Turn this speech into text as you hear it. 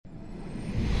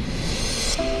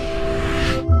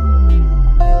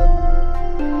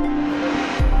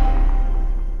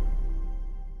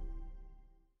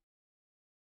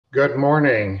Good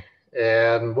morning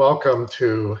and welcome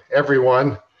to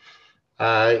everyone.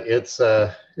 It's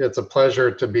a pleasure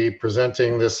to be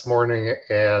presenting this morning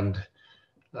and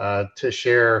to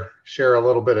share a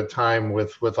little bit of time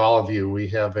with all of you. We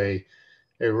have a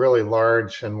really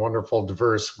large and wonderful,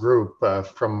 diverse group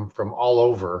from all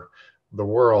over the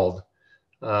world.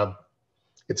 Uh,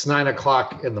 it's 9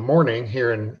 o'clock in the morning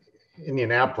here in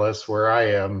Indianapolis, where I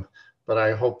am, but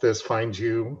I hope this finds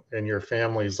you and your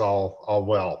families all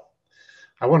well.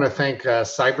 I want to thank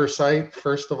CyberSight,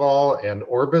 first of all, and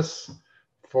Orbis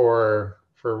for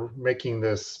making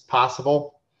this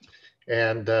possible.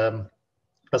 And a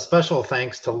special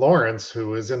thanks to Lawrence,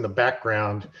 who is in the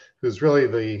background, who's really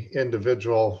the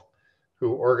individual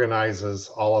who organizes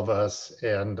all of us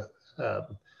and uh,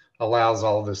 allows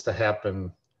all of this to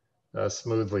happen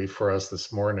smoothly for us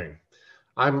this morning.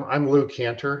 I'm Lou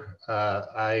Cantor.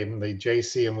 I'm the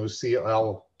J.C. and Lucille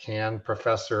L. Cann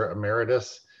Professor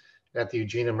Emeritus at the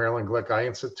Eugene and Marilyn Glick Eye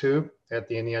Institute at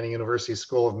the Indiana University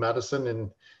School of Medicine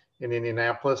in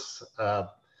Indianapolis.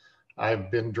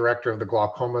 I've been director of the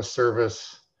glaucoma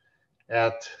service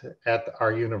at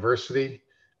our university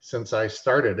since I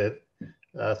started it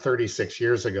 36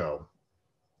 years ago.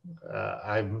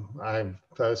 I've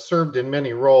served in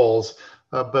many roles,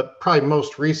 but probably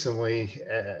most recently,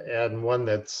 and one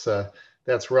that's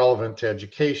relevant to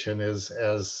education, is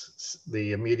as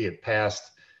the immediate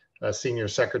past Senior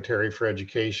Secretary for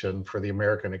Education for the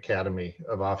American Academy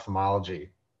of Ophthalmology.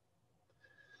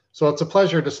 So it's a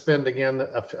pleasure to spend again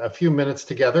a few minutes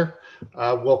together.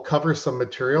 We'll cover some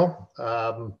material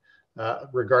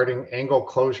regarding angle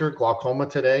closure glaucoma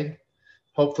today,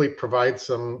 hopefully provide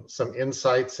some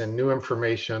insights and new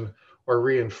information or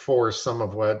reinforce some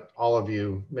of what all of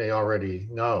you may already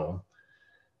know.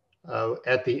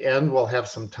 At the end, we'll have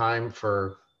some time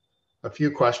for a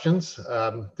few questions,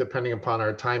 depending upon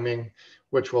our timing,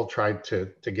 which we'll try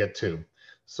to get to.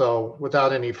 So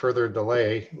without any further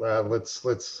delay,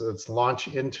 let's launch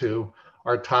into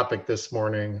our topic this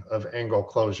morning of angle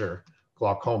closure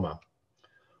glaucoma.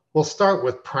 We'll start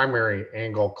with primary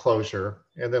angle closure,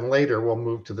 and then later we'll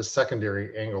move to the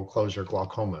secondary angle closure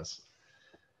glaucomas.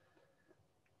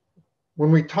 When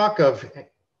we talk of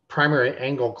primary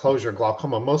angle closure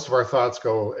glaucoma, most of our thoughts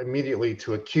go immediately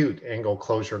to acute angle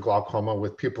closure glaucoma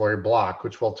with pupillary block,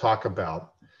 which we'll talk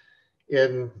about.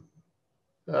 In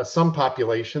some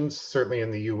populations, certainly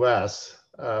in the US,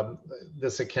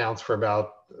 this accounts for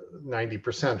about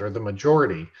 90% or the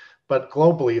majority, but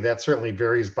globally that certainly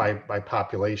varies by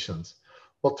populations.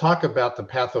 We'll talk about the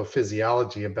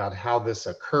pathophysiology, about how this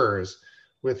occurs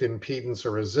with impedance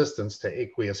or resistance to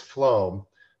aqueous flow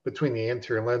between the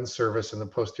anterior lens surface and the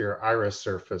posterior iris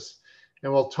surface.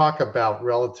 And we'll talk about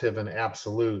relative and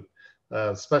absolute,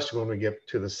 especially when we get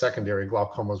to the secondary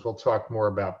glaucomas. We'll talk more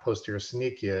about posterior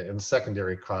synechia and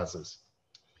secondary causes.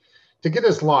 To get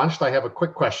us launched, I have a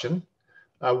quick question.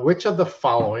 Which of the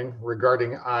following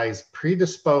regarding eyes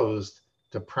predisposed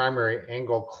to primary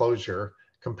angle closure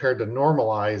compared to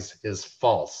normal eyes is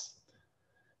false?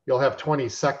 You'll have 20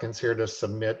 seconds here to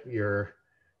submit your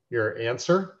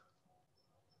answer.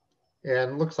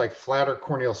 And looks like flatter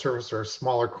corneal surface or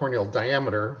smaller corneal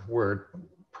diameter were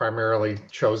primarily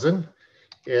chosen.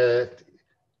 The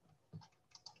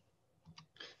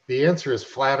answer is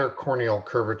flatter corneal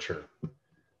curvature.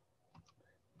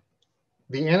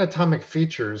 The anatomic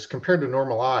features compared to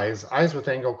normal eyes with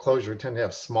angle closure tend to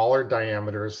have smaller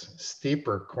diameters,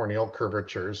 steeper corneal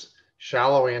curvatures,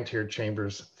 shallow anterior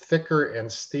chambers, thicker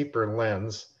and steeper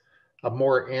lens, a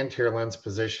more anterior lens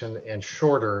position, and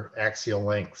shorter axial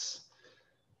lengths.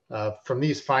 From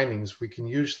these findings, we can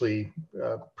usually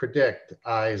predict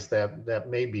eyes that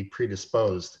may be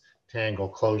predisposed to angle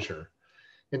closure.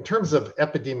 In terms of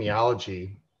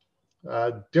epidemiology,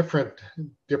 different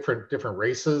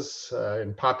races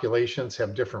and populations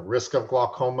have different risk of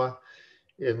glaucoma.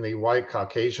 In the white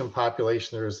Caucasian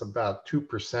population, there's about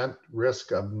 2%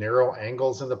 risk of narrow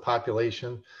angles in the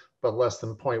population, but less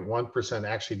than 0.1%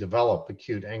 actually develop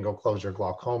acute angle closure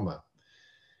glaucoma.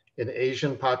 In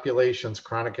Asian populations,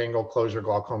 chronic angle closure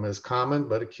glaucoma is common,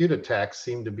 but acute attacks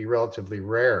seem to be relatively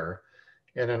rare.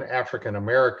 And in African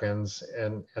Americans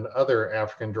and other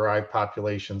African-derived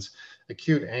populations,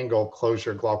 acute angle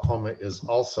closure glaucoma is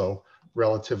also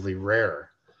relatively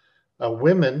rare.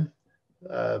 Women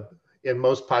in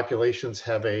most populations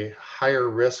have a higher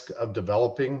risk of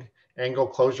developing angle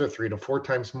closure, 3 to 4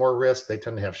 times more risk. They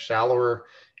tend to have shallower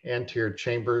anterior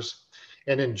chambers.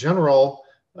 And in general,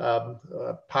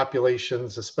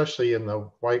 populations, especially in the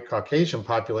white Caucasian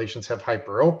populations, have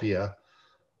hyperopia,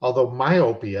 although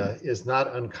myopia is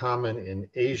not uncommon in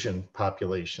Asian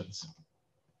populations.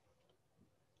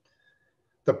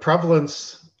 The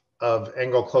prevalence of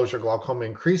angle closure glaucoma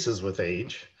increases with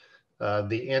age.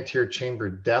 The anterior chamber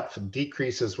depth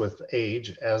decreases with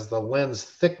age as the lens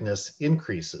thickness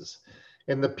increases.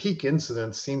 And the peak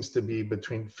incidence seems to be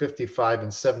between 55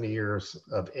 and 70 years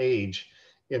of age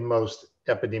in most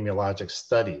epidemiologic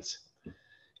studies.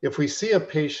 If we see a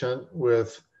patient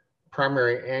with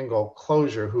primary angle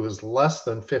closure who is less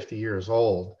than 50 years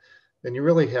old, then you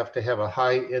really have to have a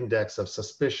high index of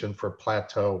suspicion for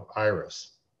plateau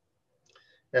iris.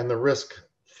 And the risk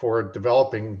for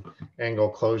developing angle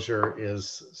closure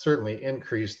is certainly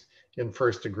increased in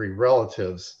first degree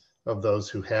relatives of those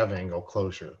who have angle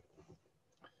closure.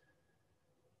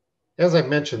 As I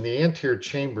mentioned, the anterior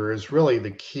chamber is really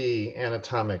the key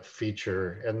anatomic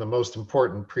feature and the most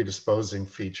important predisposing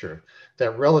feature.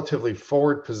 That relatively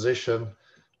forward position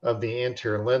of the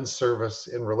anterior lens surface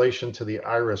in relation to the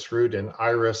iris root and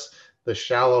iris, the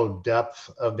shallow depth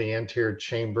of the anterior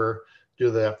chamber due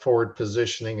to that forward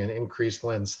positioning and increased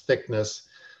lens thickness.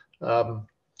 And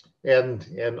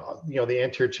the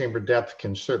anterior chamber depth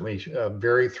can certainly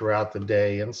vary throughout the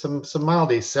day, and some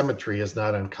mild asymmetry is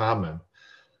not uncommon.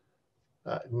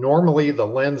 Normally, the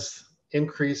lens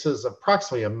increases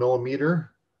approximately 1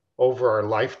 millimeter over our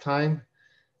lifetime.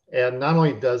 And not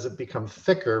only does it become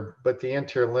thicker, but the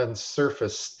anterior lens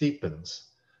surface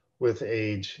steepens with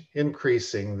age,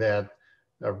 increasing that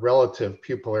relative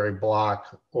pupillary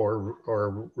block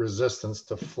or resistance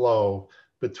to flow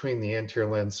between the anterior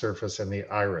lens surface and the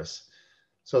iris.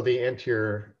 So the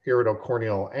anterior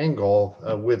iridocorneal angle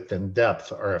width and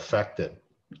depth are affected.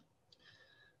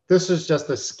 This is just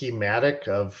a schematic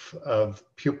of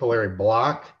pupillary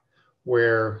block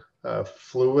where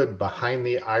fluid behind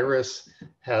the iris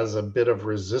has a bit of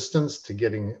resistance to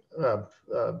getting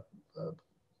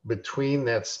between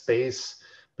that space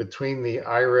between the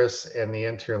iris and the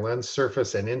anterior lens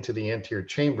surface and into the anterior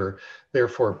chamber,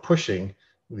 therefore pushing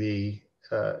the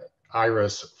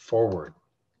iris forward.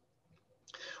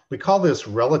 We call this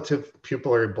relative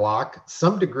pupillary block.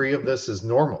 Some degree of this is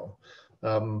normal.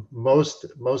 Most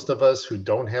of us who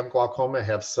don't have glaucoma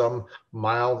have some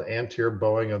mild anterior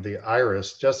bowing of the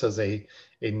iris just as a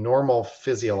normal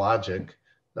physiologic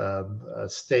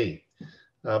state.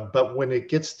 But when it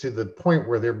gets to the point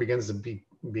where there begins to be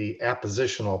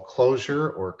appositional closure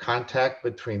or contact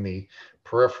between the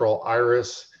peripheral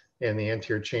iris and the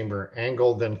anterior chamber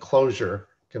angle, then closure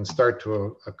can start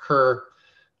to occur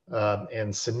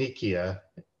and synechia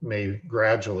may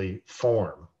gradually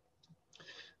form.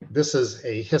 This is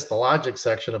a histologic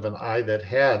section of an eye that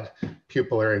had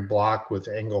pupillary block with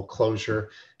angle closure.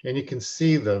 And you can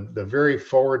see the very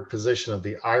forward position of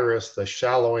the iris, the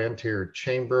shallow anterior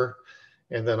chamber,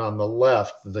 and then on the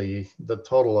left, the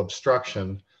total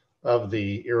obstruction of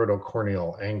the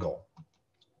iridocorneal angle.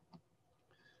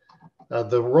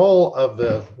 The role of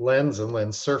the lens and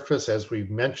lens surface, as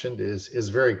we've mentioned, is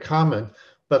very common,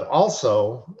 but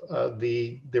also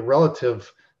the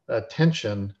relative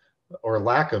tension or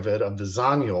lack of it of the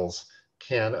zonules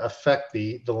can affect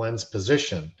the lens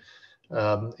position.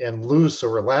 And loose or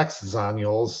relaxed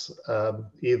zonules,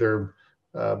 either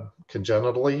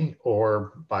congenitally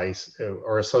or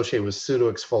associated with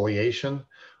pseudoexfoliation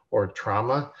or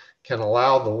trauma, can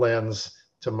allow the lens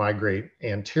to migrate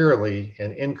anteriorly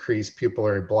and increase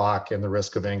pupillary block and the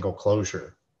risk of angle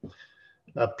closure.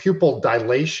 Pupil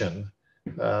dilation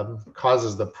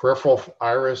causes the peripheral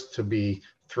iris to be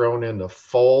thrown into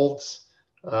folds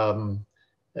and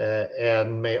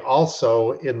may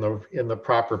also, in the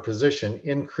proper position,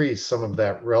 increase some of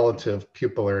that relative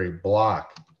pupillary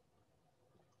block,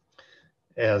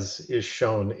 as is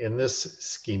shown in this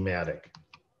schematic.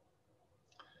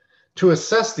 To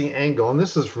assess the angle, and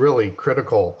this is really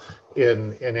critical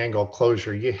in angle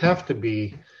closure, you have to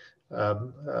be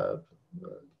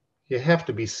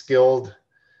skilled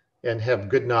and have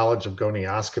good knowledge of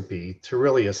gonioscopy to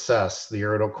really assess the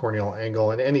iridocorneal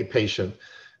angle in any patient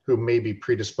who may be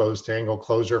predisposed to angle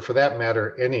closure, for that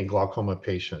matter, any glaucoma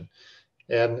patient.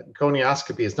 And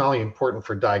gonioscopy is not only important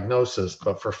for diagnosis,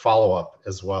 but for follow-up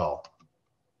as well.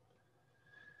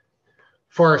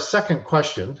 For our second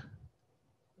question,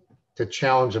 to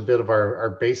challenge a bit of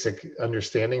our basic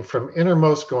understanding, from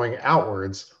innermost going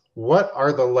outwards, what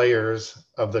are the layers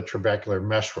of the trabecular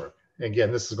meshwork?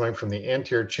 Again, this is going from the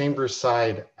anterior chamber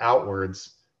side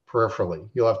outwards peripherally.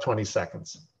 You'll have 20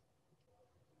 seconds.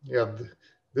 Yeah,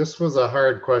 this was a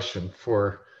hard question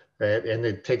and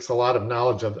it takes a lot of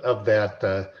knowledge of that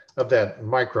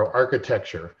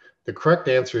microarchitecture. The correct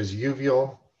answer is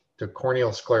uveal to corneal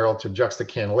scleral to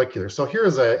juxtacanalicular. So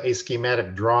here's a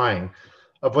schematic drawing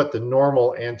of what the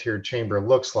normal anterior chamber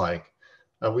looks like.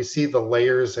 We see the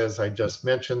layers, as I just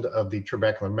mentioned, of the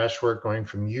trabecular meshwork going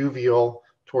from uveal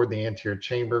toward the anterior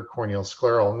chamber, corneal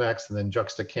scleral next, and then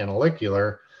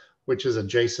juxtacanalicular, which is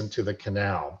adjacent to the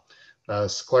canal.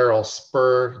 Scleral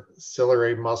spur,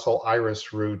 ciliary muscle,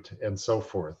 iris root, and so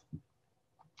forth.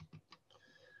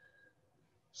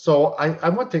 So I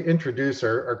want to introduce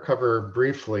or cover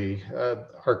briefly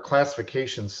our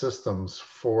classification systems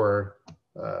for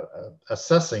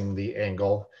assessing the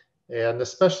angle, and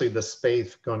especially the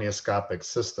Spaeth gonioscopic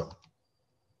system.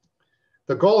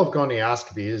 The goal of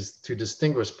gonioscopy is to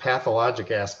distinguish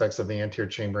pathologic aspects of the anterior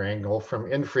chamber angle from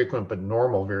infrequent but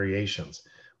normal variations.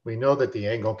 We know that the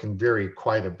angle can vary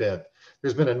quite a bit.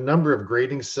 There's been a number of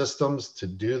grading systems to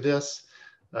do this,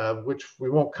 which we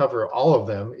won't cover all of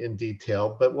them in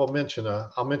detail, but I'll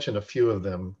mention a few of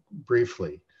them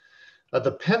briefly.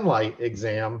 The penlight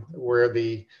exam, where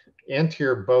the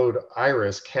anterior bode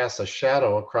iris casts a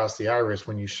shadow across the iris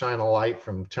when you shine a light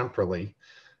from temporally,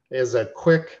 is a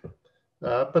quick,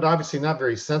 but obviously not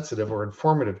very sensitive or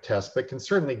informative test, but can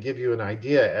certainly give you an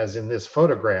idea, as in this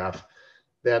photograph,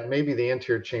 that maybe the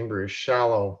anterior chamber is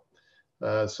shallow,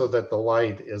 so that the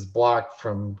light is blocked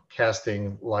from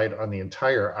casting light on the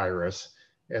entire iris,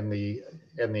 and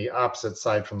the opposite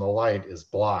side from the light is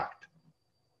blocked.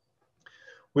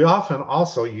 We often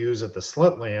also use at the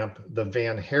slit lamp the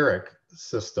Van Herrick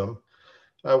system,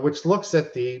 which looks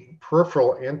at the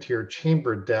peripheral anterior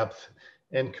chamber depth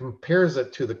and compares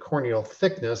it to the corneal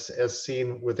thickness as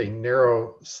seen with a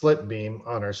narrow slit beam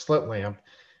on our slit lamp.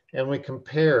 And we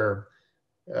compare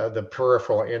the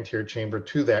peripheral anterior chamber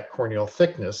to that corneal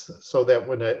thickness, so that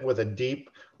with a deep,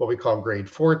 what we call grade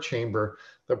 4 chamber,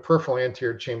 the peripheral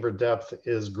anterior chamber depth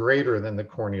is greater than the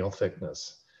corneal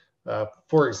thickness.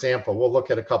 For example, we'll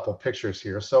look at a couple pictures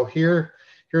here. So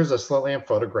here's a slit lamp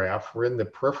photograph. We're in the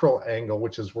peripheral angle,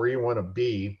 which is where you want to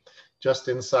be, just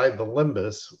inside the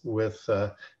limbus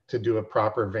to do a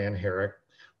proper Van Herrick.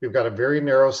 We've got a very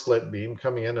narrow slit beam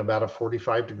coming in about a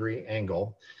 45-degree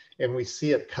angle, and we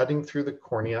see it cutting through the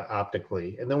cornea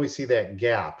optically. And then we see that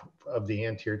gap of the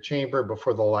anterior chamber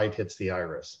before the light hits the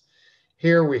iris.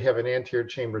 Here we have an anterior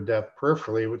chamber depth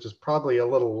peripherally, which is probably a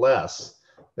little less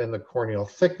than the corneal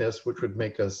thickness, which would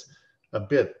make us a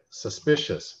bit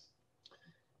suspicious.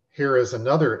 Here is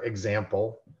another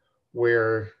example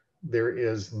where there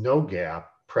is no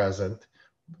gap present.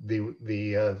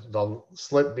 The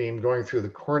slit beam going through the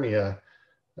cornea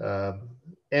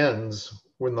ends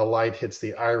when the light hits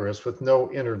the iris, with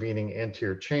no intervening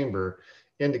anterior chamber,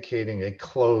 indicating a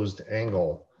closed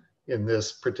angle in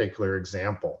this particular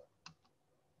example.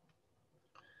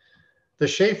 The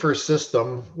Schaefer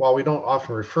system, while we don't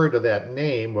often refer to that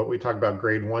name, what we talk about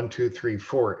grade 1, 2, 3,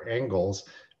 4 angles,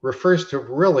 refers to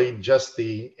really just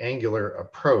the angular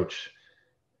approach.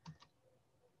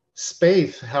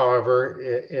 Spaeth, however,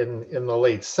 in the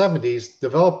late 70s,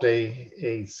 developed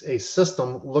a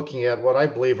system looking at what I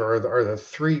believe are the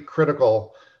three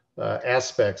critical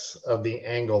aspects of the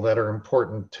angle that are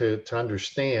important to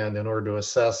understand in order to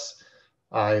assess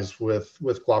eyes with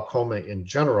glaucoma in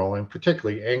general, and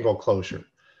particularly angle closure.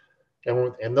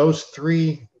 And those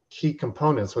three key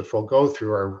components, which we'll go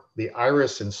through, are the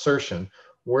iris insertion.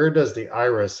 Where does the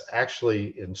iris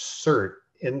actually insert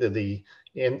into the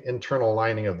internal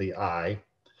lining of the eye?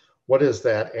 What is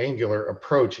that angular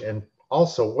approach? And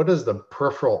also, what does the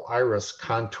peripheral iris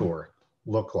contour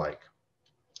look like?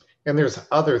 And there's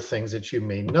other things that you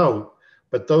may note,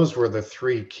 but those were the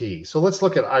three key. So let's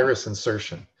look at iris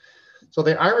insertion. So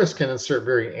the iris can insert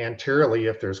very anteriorly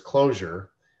if there's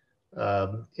closure,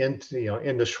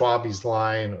 into Schwabe's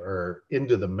line or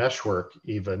into the meshwork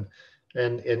even.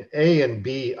 And in A and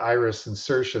B, iris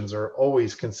insertions are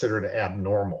always considered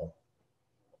abnormal.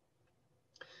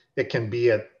 It can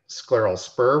be at scleral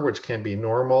spur, which can be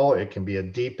normal. It can be a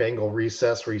deep angle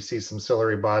recess where you see some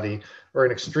ciliary body, or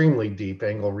an extremely deep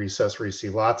angle recess where you see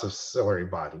lots of ciliary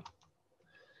body.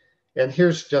 And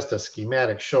here's just a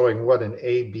schematic showing what an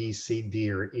A, B, C, D,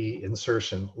 or E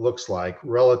insertion looks like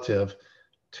relative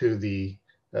to the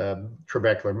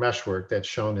trabecular meshwork that's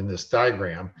shown in this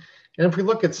diagram. And if we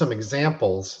look at some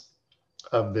examples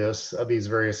of these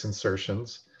various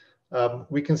insertions,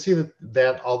 we can see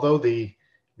that although the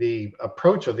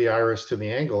approach of the iris to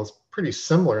the angle is pretty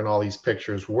similar in all these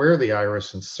pictures, where the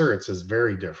iris inserts is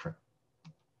very different.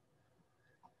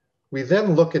 We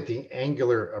then look at the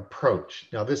angular approach.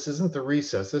 Now, this isn't the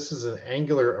recess. This is an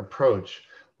angular approach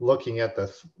looking at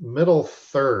the middle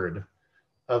third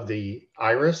of the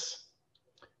iris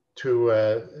to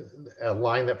a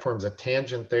line that forms a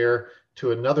tangent there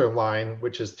to another line,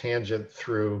 which is tangent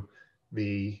through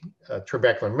the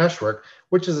trabecular meshwork,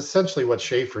 which is essentially what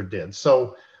Schaefer did.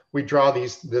 So we draw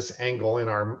this angle in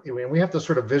our, and we have to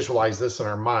sort of visualize this in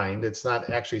our mind. It's not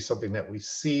actually something that we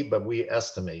see, but we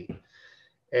estimate.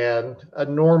 And a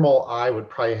normal eye would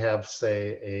probably have,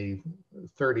 say, a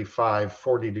 35,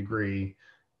 40 degree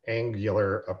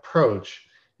angular approach.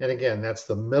 And again, that's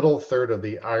the middle third of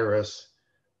the iris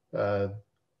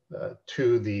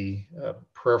to the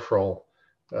peripheral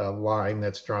line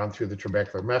that's drawn through the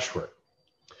trabecular meshwork.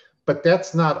 But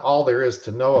that's not all there is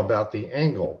to know about the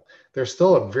angle. There's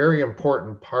still a very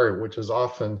important part which is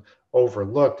often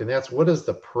overlooked, and that's, what does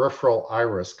the peripheral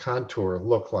iris contour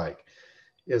look like?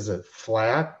 Is it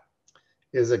flat?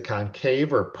 Is it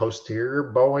concave or posterior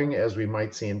bowing, as we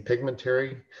might see in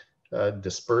pigmentary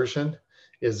dispersion?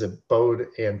 Is it bowed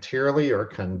anteriorly or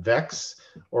convex,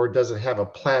 or does it have a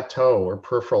plateau or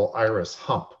peripheral iris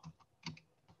hump?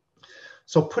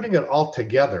 So putting it all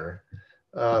together,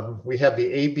 we have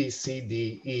the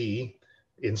ABCDE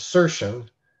insertion,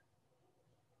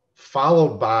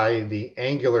 followed by the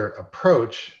angular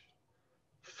approach,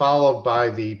 followed by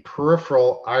the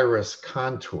peripheral iris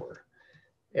contour.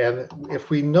 And if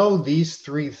we know these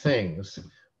three things,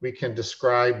 we can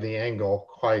describe the angle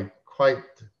quite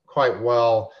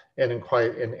well and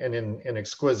in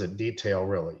exquisite detail,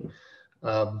 really.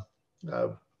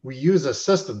 We use a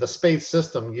system, the SPACE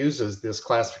system uses this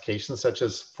classification, such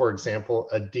as, for example,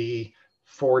 a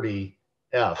D40F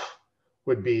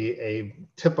would be a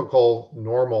typical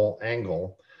normal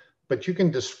angle, but you can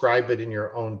describe it in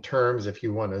your own terms if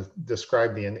you want to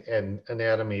describe the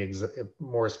anatomy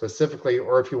more specifically,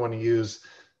 or if you want to use,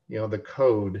 the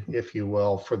code, if you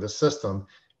will, for the system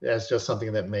as just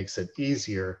something that makes it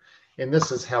easier. And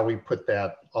this is how we put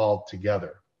that all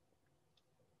together.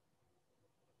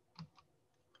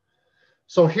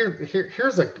 So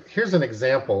here's an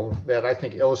example that I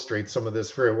think illustrates some of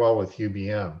this very well with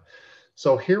UBM.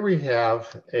 So here we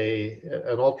have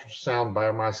an ultrasound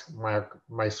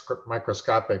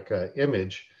microscopic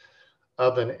image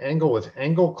of an angle with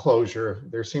angle closure.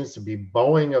 There seems to be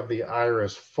bowing of the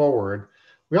iris forward.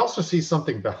 We also see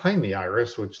something behind the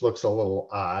iris, which looks a little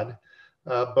odd,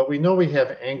 but we know we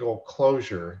have angle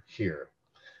closure here.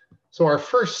 So our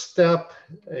first step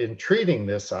in treating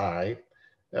this eye,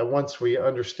 once we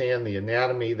understand the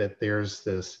anatomy, that there's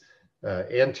this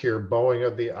anterior bowing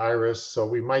of the iris, so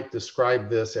we might describe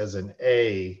this as an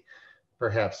A,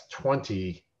 perhaps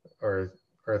 20 or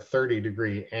 30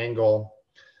 degree angle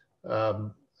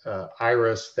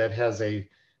iris that has a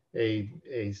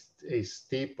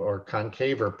steep or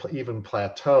concave or even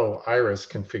plateau iris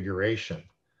configuration.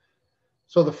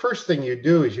 So the first thing you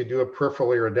do is you do a peripheral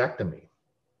iridectomy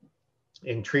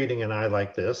in treating an eye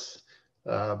like this.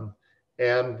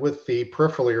 And with the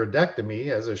peripheral iridectomy,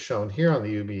 as is shown here on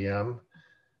the UBM,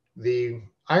 the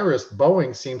iris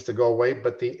bowing seems to go away,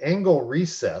 but the angle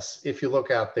recess, if you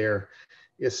look out there,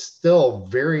 is still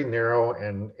very narrow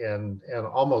and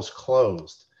almost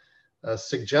closed,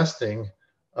 suggesting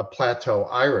a plateau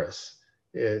iris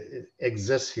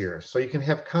exists here. So you can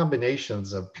have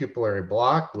combinations of pupillary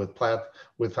block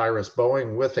with iris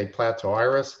bowing with a plateau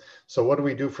iris. So what do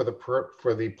we do for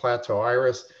the plateau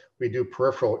iris? We do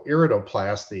peripheral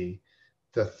iridoplasty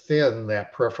to thin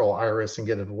that peripheral iris and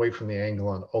get it away from the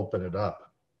angle and open it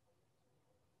up.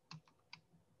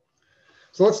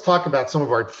 So let's talk about some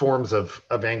of our forms of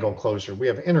angle closure. We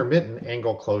have intermittent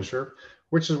angle closure,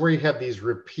 which is where you have these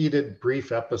repeated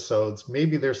brief episodes.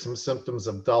 Maybe there's some symptoms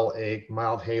of dull ache,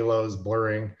 mild halos,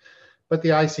 blurring, but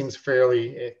the eye seems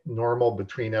fairly normal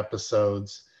between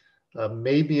episodes.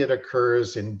 Maybe it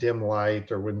occurs in dim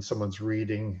light or when someone's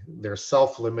reading. They're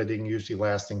self-limiting, usually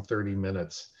lasting 30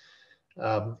 minutes.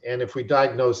 And if we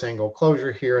diagnose angle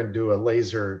closure here and do a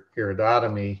laser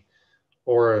iridotomy,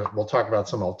 or we'll talk about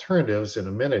some alternatives in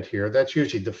a minute here, that's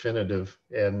usually definitive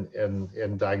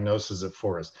and diagnoses it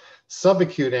for us.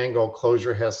 Subacute angle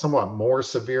closure has somewhat more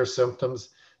severe symptoms,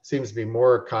 seems to be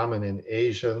more common in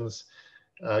Asians.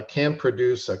 Can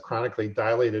produce a chronically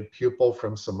dilated pupil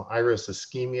from some iris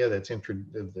ischemia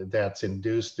that's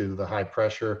induced due to the high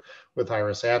pressure with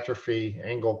iris atrophy.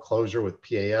 Angle closure with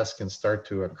PAS can start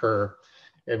to occur,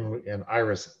 and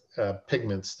iris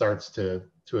pigment starts to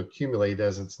accumulate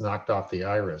as it's knocked off the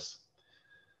iris.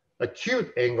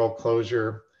 Acute angle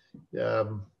closure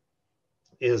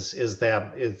is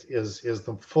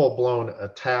the full-blown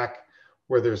attack,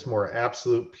 where there's more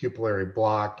absolute pupillary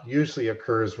block, usually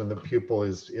occurs when the pupil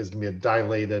is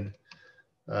mid-dilated.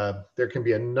 There can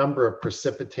be a number of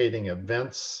precipitating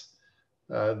events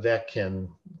that can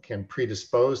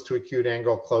predispose to acute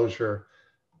angle closure,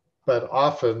 but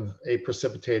often a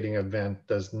precipitating event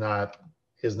is not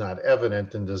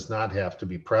evident and does not have to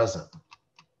be present.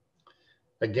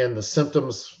 Again, the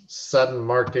symptoms: sudden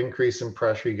marked increase in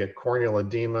pressure. You get corneal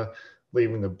edema,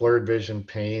 leaving the blurred vision,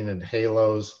 pain and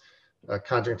halos,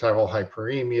 conjunctival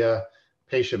hyperemia.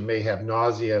 Patient may have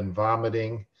nausea and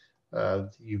vomiting.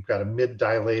 You've got a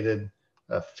mid-dilated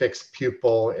fixed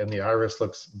pupil, and the iris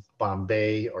looks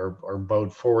bombé or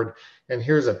bowed forward. And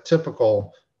here's a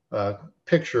typical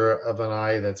picture of an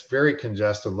eye that's very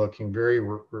congested looking, very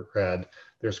red.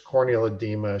 There's corneal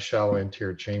edema, shallow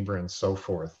anterior chamber, and so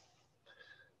forth.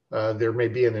 There may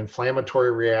be an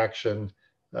inflammatory reaction.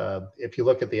 If you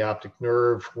look at the optic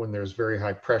nerve, when there's very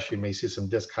high pressure, you may see some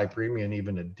disc hyperemia and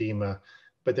even edema,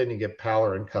 but then you get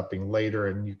pallor and cupping later,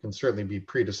 and you can certainly be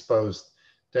predisposed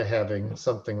to having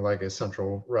something like a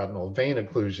central retinal vein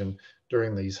occlusion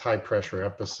during these high pressure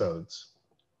episodes.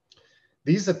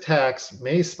 These attacks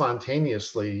may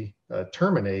spontaneously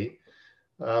terminate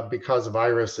because of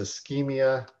iris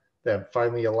ischemia that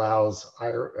finally allows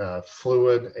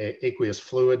fluid, aqueous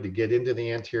fluid, to get into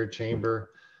the anterior chamber,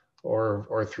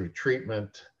 or through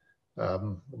treatment,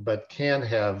 but can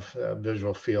have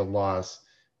visual field loss,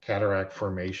 cataract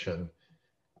formation.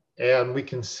 And we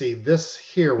can see this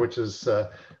here, which is a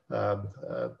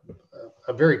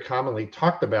very commonly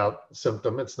talked about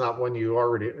symptom. It's not one you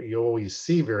always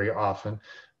see very often,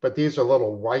 but these are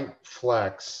little white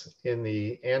flecks in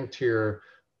the anterior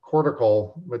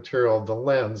cortical material of the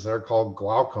lens. They're called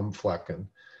Glaucoma flecken.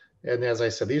 And as I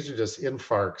said, these are just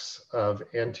infarcts of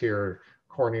anterior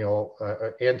corneal,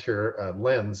 anterior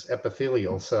lens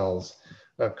epithelial cells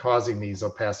causing these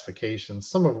opacifications,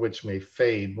 some of which may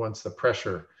fade once the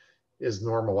pressure is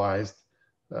normalized,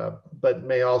 but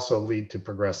may also lead to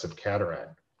progressive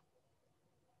cataract.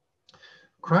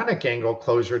 Chronic angle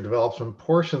closure develops when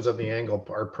portions of the angle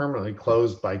are permanently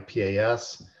closed by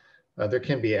PAS. There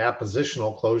can be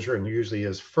appositional closure, and usually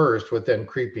is first, with then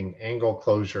creeping angle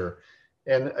closure.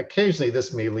 And occasionally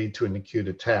this may lead to an acute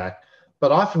attack,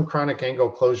 but often chronic angle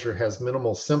closure has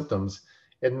minimal symptoms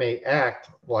and may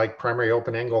act like primary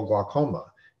open angle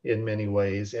glaucoma in many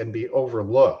ways and be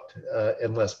overlooked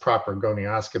unless proper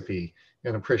gonioscopy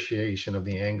and appreciation of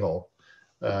the angle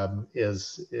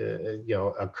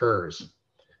occurs.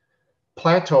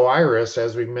 Plateau iris,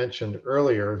 as we mentioned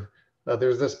earlier,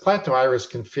 there's this plateau iris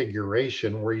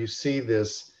configuration where you see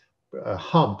this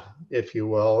hump, if you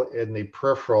will, in the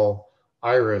peripheral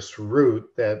iris root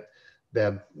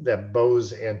that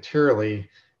bows anteriorly,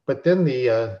 but then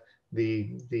the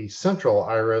central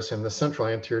iris and the central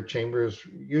anterior chamber is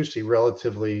usually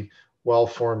relatively well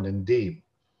formed and deep.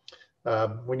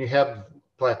 When you have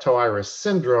plateau iris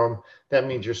syndrome, that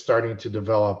means you're starting to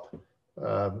develop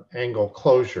angle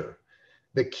closure.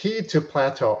 The key to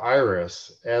plateau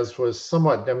iris, as was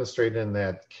somewhat demonstrated in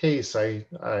that case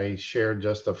I shared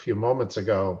just a few moments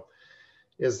ago,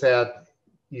 is that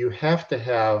you have to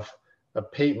have a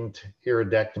patent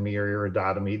iridectomy or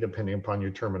iridotomy, depending upon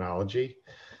your terminology,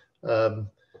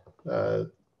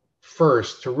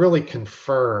 first to really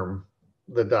confirm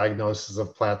the diagnosis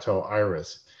of plateau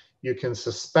iris. You can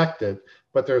suspect it,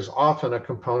 but there's often a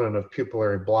component of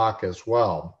pupillary block as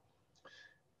well.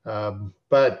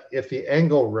 But if the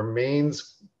angle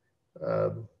remains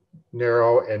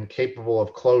narrow and capable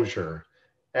of closure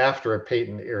after a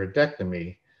patent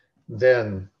iridectomy,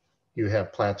 then you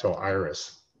have plateau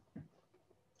iris.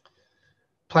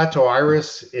 Plateau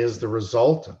iris is the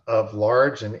result of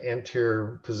large and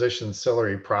anterior positioned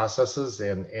ciliary processes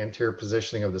and anterior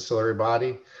positioning of the ciliary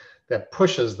body that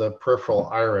pushes the peripheral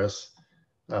iris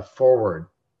forward.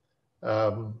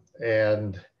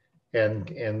 And on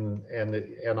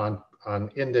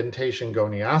indentation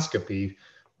gonioscopy,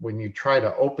 when you try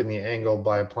to open the angle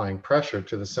by applying pressure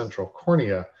to the central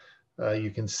cornea,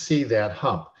 you can see that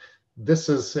hump. This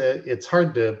is, it's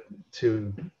hard to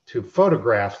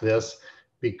photograph this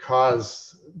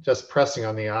because just pressing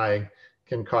on the eye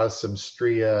can cause some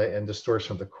stria and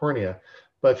distortion of the cornea.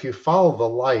 But if you follow the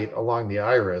light along the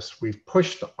iris, we've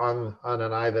pushed on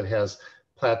an eye that has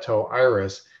plateau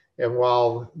iris. And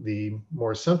while the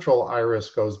more central iris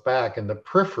goes back, in the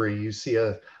periphery, you see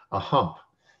a hump.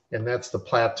 And that's the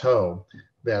plateau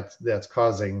that's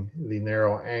causing the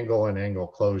narrow angle and angle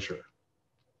closure.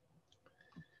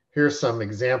 Here's some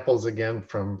examples again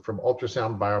from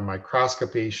ultrasound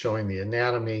biomicroscopy showing the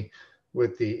anatomy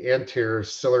with the anterior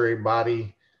ciliary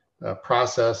body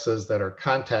processes that are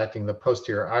contacting the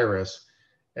posterior iris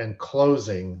and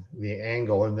closing the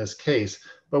angle in this case,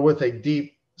 but with a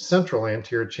deep central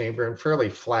anterior chamber and fairly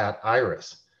flat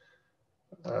iris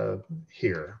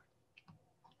here.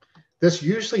 This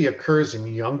usually occurs in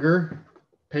younger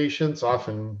patients,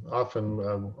 often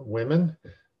women.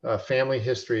 Family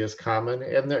history is common,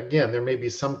 and again, there may be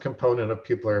some component of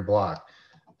pupillary block.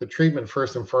 The treatment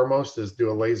first and foremost is do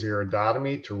a laser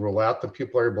iridotomy to rule out the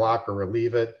pupillary block or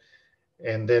relieve it,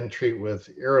 and then treat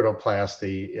with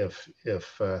iridoplasty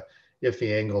if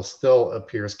the angle still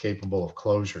appears capable of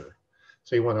closure.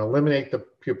 So you want to eliminate the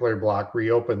pupillary block,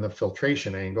 reopen the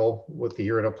filtration angle with the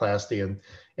iridoplasty,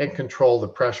 and control the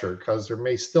pressure, because there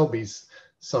may still be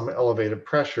some elevated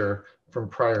pressure from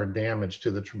prior damage to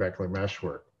the trabecular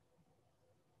meshwork.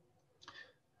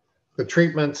 The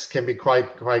treatments can be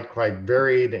quite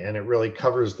varied, and it really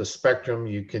covers the spectrum.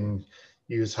 You can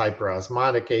use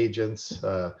hyperosmotic agents,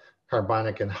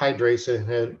 carbonic anhydrase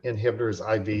inhibitors,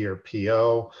 IV or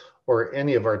PO, or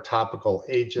any of our topical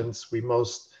agents. We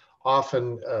most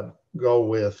often go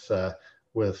with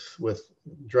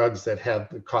drugs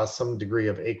that cause some degree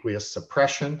of aqueous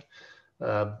suppression.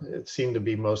 It seemed to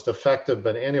be most effective,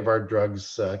 but any of our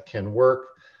drugs can work.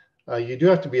 You do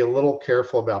have to be a little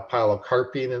careful about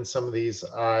pilocarpine in some of these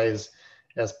eyes,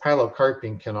 as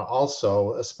pilocarpine can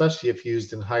also, especially if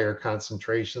used in higher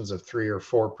concentrations of 3 or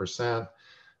 4%,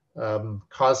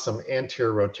 cause some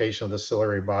anterior rotation of the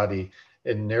ciliary body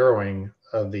and narrowing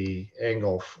of the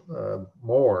angle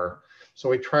more. So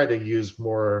we try to use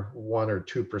more 1 or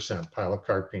 2%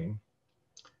 pilocarpine,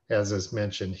 as is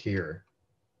mentioned here.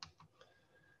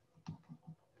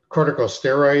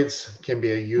 Corticosteroids can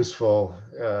be a useful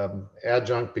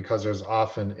adjunct because there's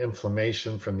often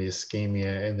inflammation from the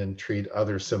ischemia, and then treat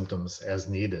other symptoms as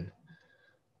needed.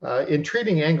 In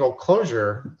treating angle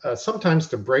closure, sometimes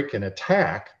to break an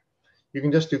attack, you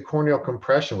can just do corneal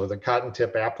compression with a cotton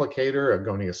tip applicator, a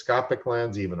gonioscopic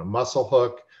lens, even a muscle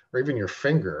hook, or even your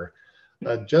finger,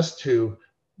 just to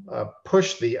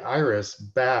push the iris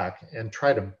back and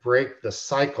try to break the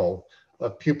cycle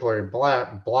of pupillary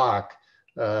block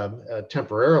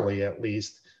temporarily, at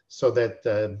least, so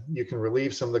that you can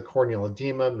relieve some of the corneal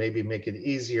edema, maybe make it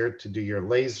easier to do your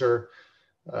laser,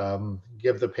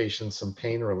 give the patient some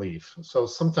pain relief. So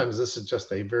sometimes this is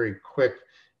just a very quick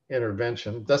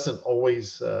intervention. Doesn't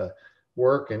always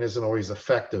work and isn't always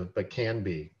effective, but can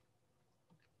be.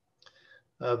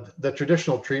 The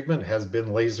traditional treatment has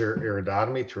been laser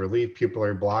iridotomy to relieve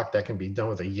pupillary block. That can be done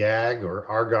with a YAG or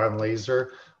argon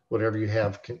laser, whatever you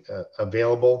have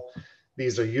available.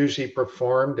 These are usually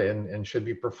performed and should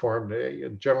be performed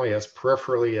generally as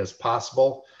peripherally as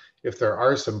possible. If there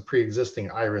are some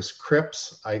pre-existing iris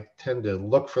crypts, I tend to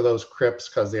look for those crypts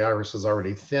because the iris is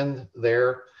already thinned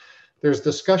there. There's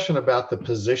discussion about the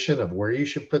position of where you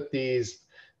should put these,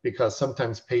 because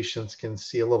sometimes patients can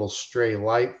see a little stray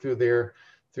light through their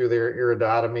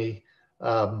iridotomy.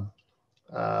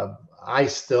 I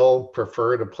still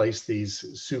prefer to place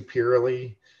these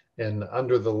superiorly and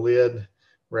under the lid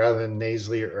rather than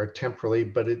nasally or temporally,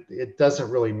 but it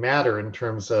doesn't really matter in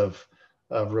terms of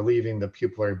relieving the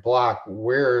pupillary block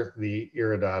where the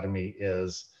iridotomy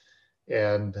is,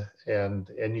 and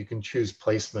you can choose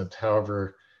placement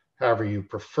however you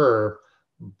prefer.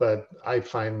 But I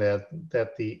find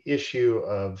that the issue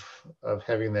of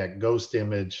having that ghost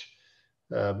image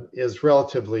is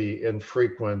relatively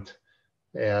infrequent,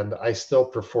 and I still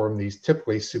perform these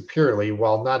typically superiorly,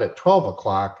 while not at 12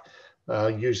 o'clock,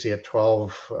 usually at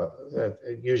 12,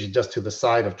 usually just to the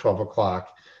side of 12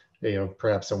 o'clock,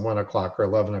 perhaps at 1 o'clock or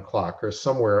 11 o'clock or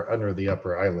somewhere under the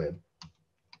upper eyelid.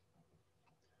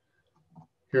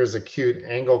 Here's acute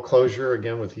angle closure,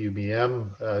 again with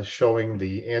UBM, showing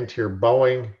the anterior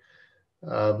bowing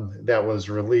that was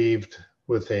relieved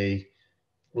with a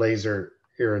laser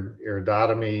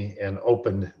iridotomy and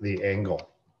opened the angle.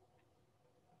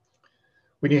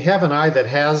 When you have an eye that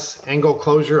has angle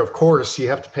closure, of course, you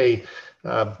have to pay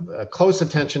close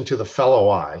attention to the fellow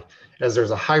eye, as there's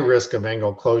a high risk of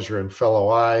angle closure in fellow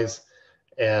eyes,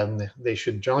 and they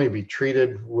should generally be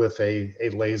treated with a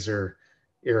laser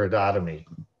iridotomy.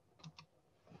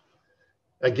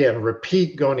 Again,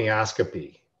 repeat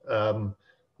gonioscopy.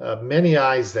 Many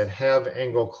eyes that have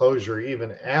angle closure,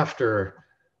 even after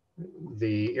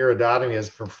the iridotomy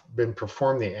has been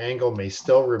performed, the angle may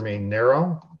still remain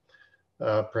narrow,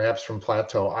 perhaps from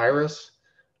plateau iris.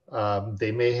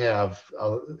 They may have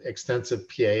extensive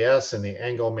PAS and the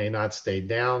angle may not stay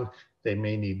down. They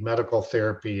may need medical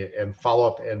therapy, and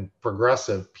follow-up and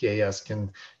progressive PAS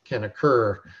can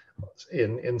occur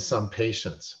in some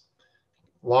patients.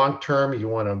 Long-term, you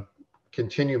want to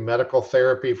continue medical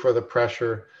therapy for the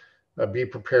pressure. Be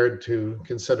prepared to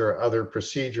consider other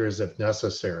procedures if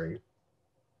necessary.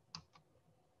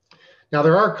 Now,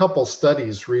 there are a couple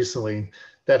studies recently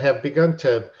that have begun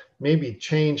to maybe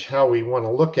change how we want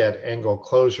to look at angle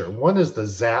closure. One is the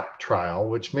ZAP trial,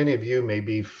 which many of you may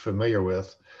be familiar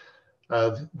with.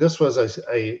 This was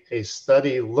a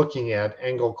study looking at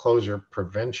angle closure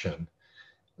prevention.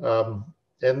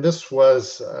 And this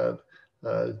was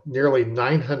nearly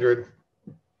 900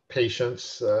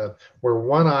 patients where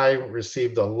one eye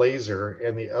received a laser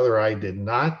and the other eye did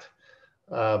not.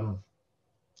 The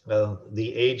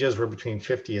ages were between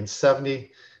 50 and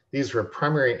 70. These were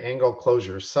primary angle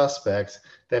closure suspects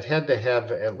that had to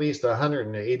have at least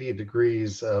 180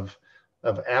 degrees of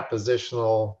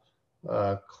appositional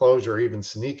closure, even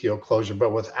synechial closure,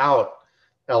 but without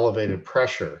elevated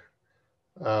pressure.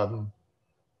 And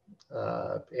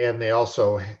they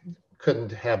also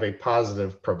couldn't have a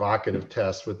positive provocative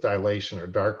test with dilation or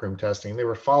darkroom testing. They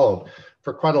were followed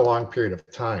for quite a long period of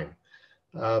time.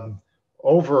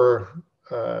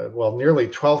 Nearly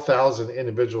 12,000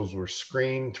 individuals were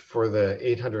screened for the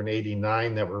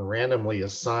 889 that were randomly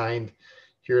assigned.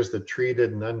 Here's the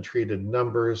treated and untreated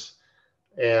numbers.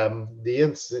 And the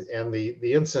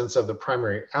incidence of the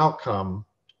primary outcome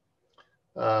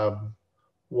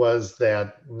was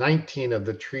that 19 of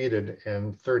the treated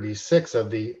and 36 of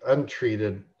the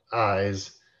untreated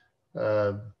eyes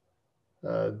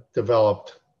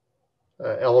developed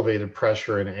elevated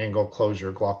pressure and angle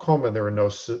closure glaucoma. There were no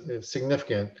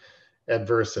significant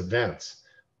adverse events,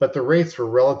 but the rates were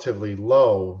relatively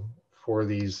low for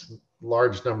these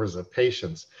large numbers of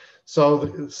patients.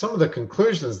 So some of the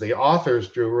conclusions the authors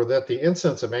drew were that the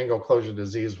incidence of angle closure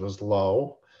disease was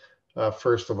low,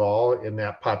 first of all, in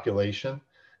that population.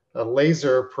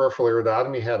 Laser peripheral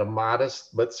iridotomy had a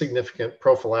modest but significant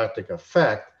prophylactic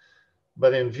effect,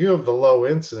 but in view of the low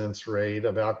incidence rate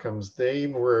of outcomes, they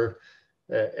were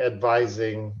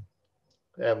advising,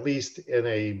 at least in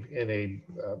a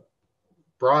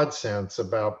broad sense,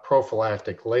 about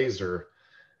prophylactic laser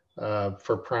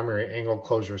for primary angle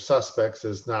closure suspects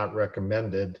is not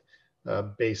recommended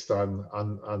based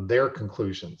on their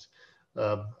conclusions.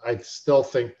 I still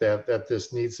think that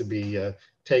this needs to be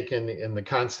taken in the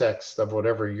context of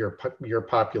whatever your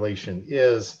population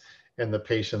is and the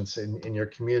patients in your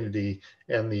community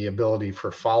and the ability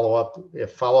for follow-up.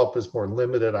 If follow-up is more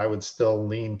limited, I would still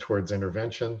lean towards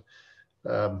intervention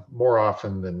more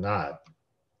often than not.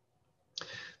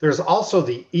 There's also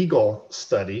the EAGLE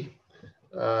study,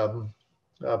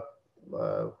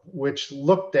 which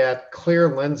looked at clear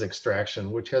lens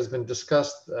extraction, which has been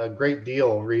discussed a great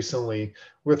deal recently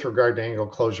with regard to angle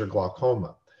closure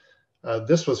glaucoma.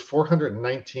 This was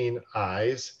 419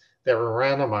 eyes that were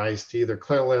randomized to either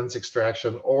clear lens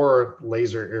extraction or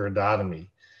laser iridotomy.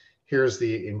 Here's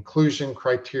the inclusion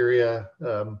criteria.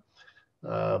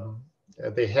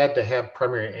 They had to have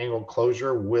primary angle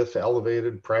closure with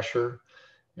elevated pressure.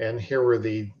 And here were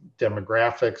the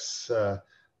demographics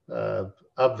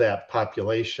of that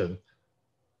population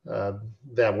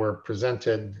that were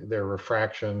presented. Their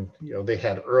refraction, they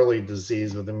had early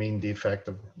disease with a mean defect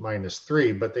of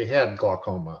 -3, but they had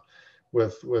glaucoma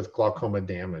with glaucoma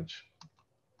damage.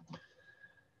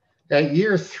 At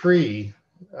year 3,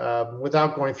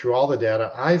 without going through all the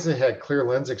data, eyes that had clear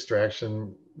lens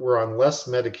extraction were on less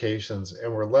medications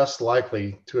and were less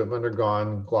likely to have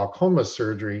undergone glaucoma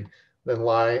surgery than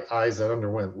eyes that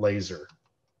underwent laser.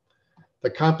 The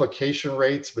complication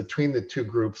rates between the two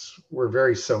groups were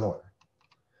very similar.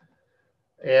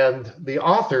 And the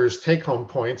authors' take-home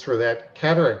points were that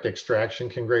cataract extraction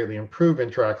can greatly improve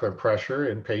intraocular pressure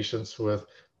in patients with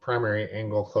primary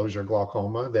angle closure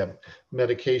glaucoma, that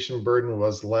medication burden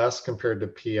was less compared to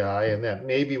PI, and that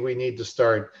maybe we need to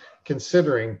start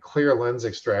considering clear lens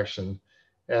extraction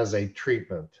as a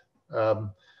treatment.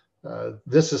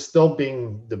 This is still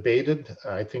being debated.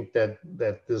 I think that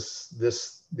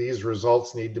these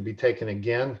results need to be taken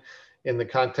again in the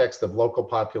context of local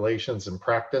populations and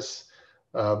practice.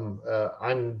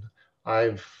 I've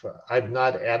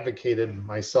not advocated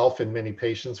myself in many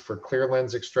patients for clear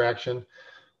lens extraction,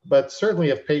 but certainly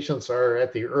if patients are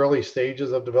at the early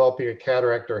stages of developing a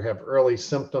cataract or have early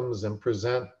symptoms and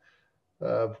present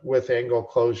with angle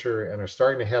closure and are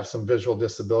starting to have some visual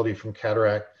disability from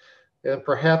cataract, and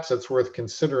perhaps it's worth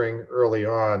considering early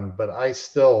on, but I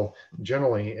still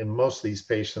generally in most of these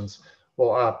patients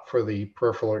will opt for the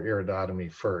peripheral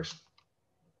iridotomy first.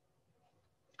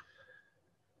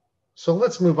 So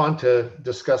let's move on to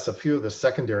discuss a few of the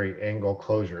secondary angle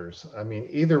closures. I mean,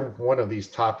 either one of these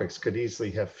topics could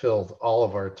easily have filled all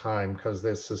of our time because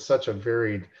this is such a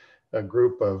varied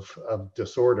group of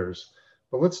disorders.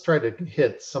 But let's try to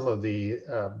hit some of the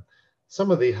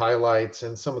highlights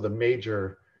and some of the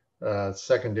major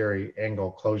secondary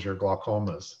angle closure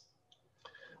glaucomas.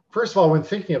 First of all, when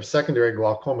thinking of secondary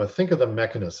glaucoma, think of the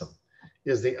mechanism.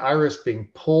 Is the iris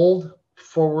being pulled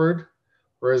forward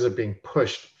or is it being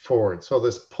pushed forward? So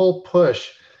this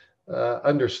pull-push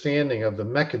understanding of the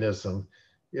mechanism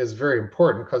is very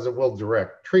important because it will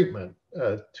direct treatment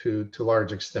to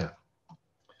large extent.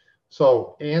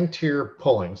 So anterior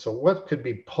pulling. So what could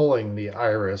be pulling the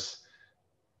iris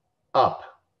up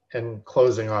and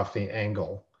closing off the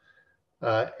angle?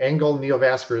 Angle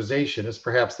neovascularization is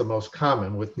perhaps the most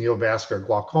common with neovascular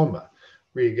glaucoma,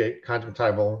 where you get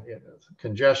conjunctival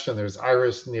congestion. There's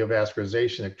iris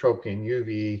neovascularization, ectropia, and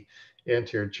UV,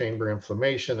 anterior chamber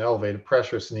inflammation, elevated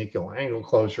pressure, synechial angle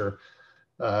closure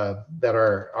that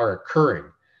are occurring.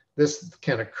 This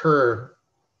can occur,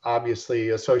 obviously,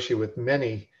 associated with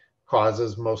many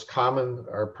causes. Most common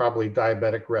are probably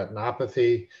diabetic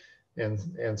retinopathy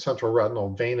and central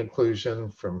retinal vein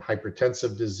occlusion from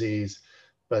hypertensive disease,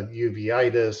 but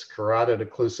uveitis, carotid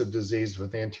occlusive disease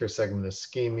with anterior segment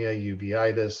ischemia,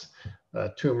 uveitis,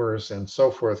 tumors, and so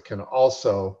forth can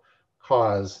also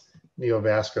cause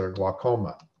neovascular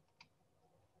glaucoma.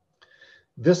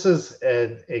 This is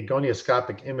a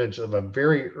gonioscopic image of a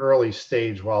very early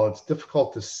stage. While it's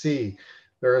difficult to see,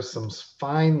 there are some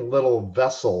fine little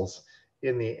vessels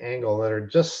in the angle that are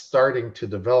just starting to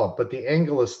develop, but the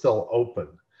angle is still open.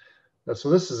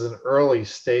 So this is an early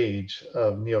stage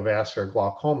of neovascular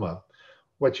glaucoma.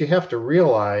 What you have to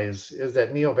realize is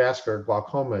that neovascular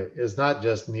glaucoma is not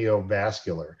just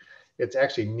neovascular, it's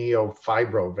actually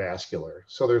neofibrovascular.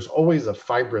 So there's always a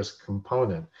fibrous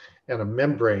component and a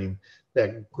membrane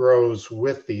that grows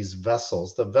with these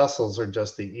vessels. The vessels are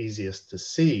just the easiest to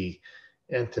see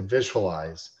and to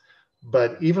visualize.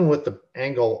 But even with the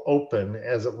angle open,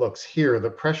 as it looks here, the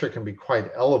pressure can be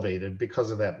quite elevated because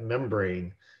of that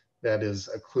membrane that is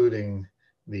occluding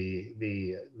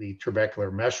the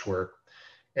trabecular meshwork.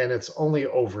 And it's only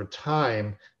over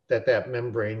time that that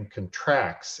membrane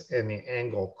contracts and the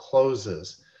angle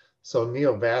closes. So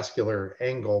neovascular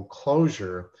angle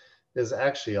closure is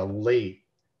actually a late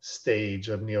stage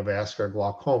of neovascular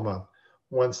glaucoma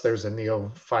once there's a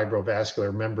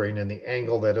neofibrovascular membrane in the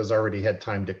angle that has already had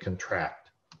time to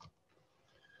contract.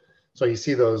 So you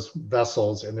see those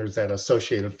vessels and there's that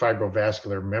associated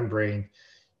fibrovascular membrane.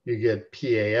 You get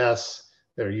PAS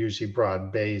that are usually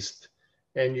broad-based,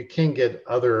 and you can get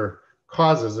other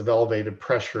causes of elevated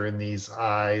pressure in these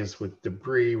eyes with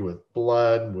debris, with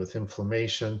blood, with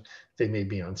inflammation. They may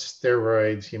be on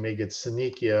steroids. You may get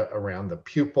synechia around the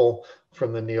pupil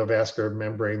from the neovascular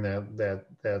membrane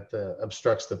that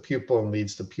obstructs the pupil and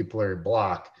leads to pupillary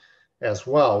block as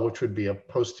well, which would be a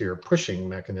posterior pushing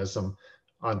mechanism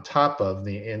on top of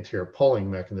the anterior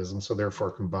pulling mechanism, so therefore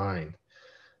combined.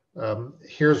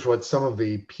 Here's what some of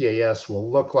the PAS will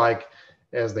look like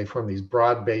as they form these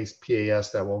broad-based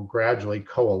PAS that will gradually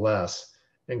coalesce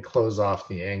and close off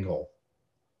the angle.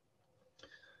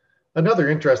 Another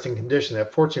interesting condition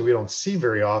that fortunately we don't see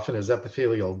very often is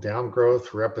epithelial downgrowth,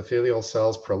 where epithelial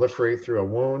cells proliferate through a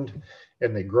wound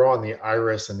and they grow on the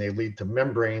iris and they lead to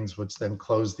membranes which then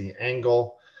close the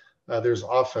angle. There's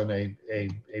often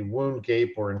a wound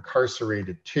gape or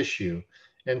incarcerated tissue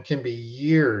and can be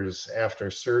years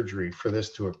after surgery for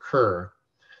this to occur.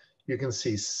 You can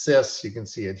see cysts, you can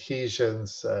see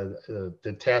adhesions,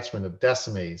 detachment of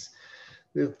decimase.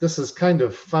 This is kind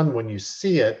of fun when you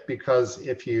see it, because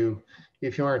if you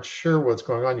aren't sure what's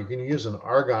going on, you can use an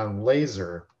argon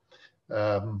laser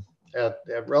at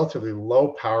relatively low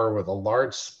power with a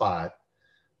large spot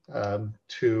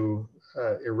to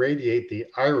irradiate the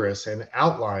iris and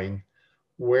outline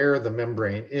where the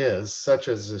membrane is, such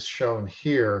as is shown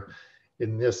here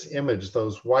in this image.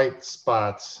 Those white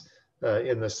spots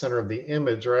in the center of the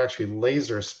image are actually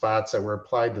laser spots that were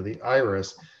applied to the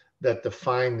iris that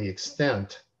define the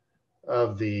extent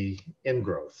of the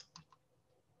ingrowth.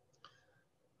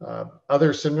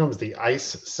 Other syndromes, the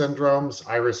ICE syndromes,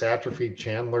 iris atrophy,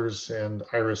 Chandler's, and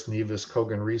iris nevus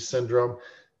Cogan-Reese syndrome,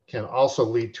 can also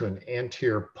lead to an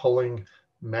anterior pulling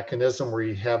mechanism where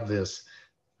you have this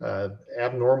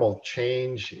abnormal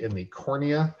change in the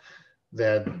cornea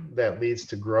that leads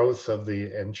to growth of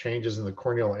and changes in the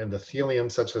corneal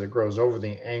endothelium such that it grows over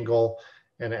the angle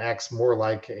and acts more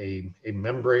like a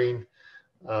membrane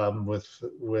with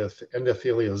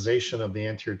endothelialization of the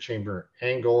anterior chamber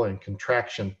angle and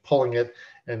contraction pulling it,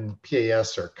 and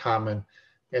PAS are common.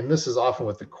 And this is often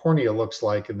what the cornea looks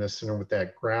like in this syndrome, with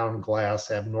that ground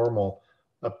glass abnormal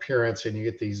appearance, and you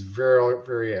get these very,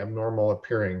 very abnormal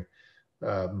appearing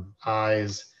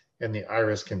eyes, and the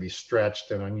iris can be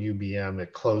stretched, and on UBM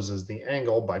it closes the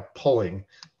angle by pulling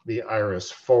the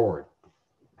iris forward.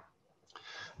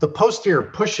 The posterior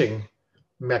pushing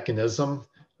mechanism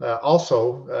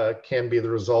also can be the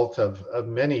result of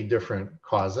many different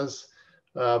causes.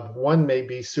 One may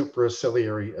be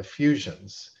supraciliary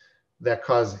effusions that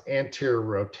cause anterior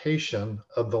rotation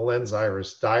of the lens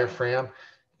iris diaphragm.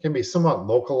 It can be somewhat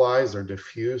localized or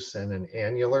diffuse and an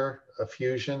annular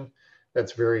effusion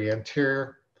that's very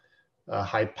anterior.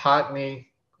 hypotony,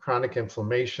 chronic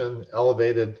inflammation,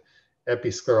 elevated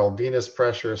episcleral venous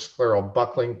pressure, scleral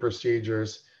buckling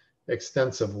procedures,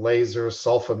 extensive laser,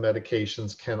 sulfa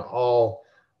medications can all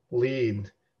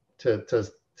lead to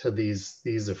these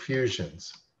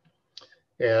effusions.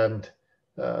 And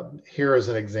here is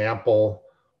an example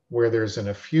where there's an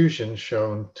effusion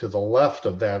shown to the left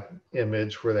of that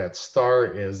image where that star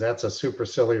is. That's a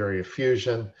supraciliary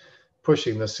effusion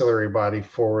pushing the ciliary body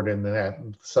forward, and that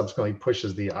subsequently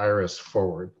pushes the iris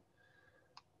forward.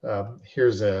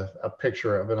 Here's a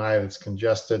picture of an eye that's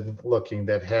congested looking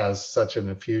that has such an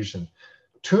effusion.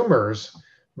 Tumors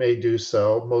may do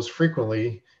so, most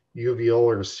frequently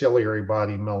uveolar ciliary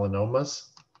body melanomas.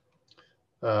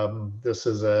 This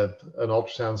is an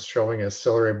ultrasound showing a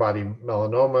ciliary body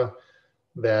melanoma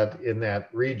that in that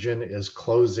region is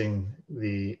closing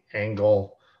the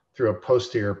angle through a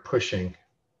posterior pushing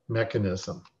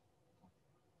mechanism.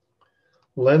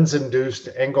 Lens-induced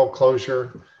angle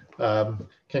closure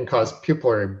can cause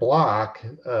pupillary block,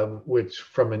 which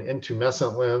from an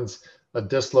intumescent lens, a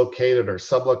dislocated or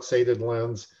subluxated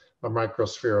lens, a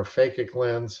microspherophakic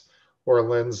lens, or a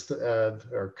lens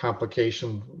or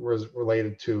complication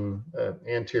related to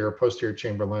anterior posterior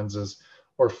chamber lenses,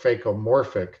 or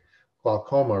phacomorphic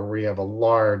glaucoma, where you have a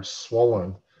large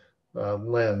swollen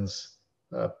lens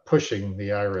pushing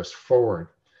the iris forward.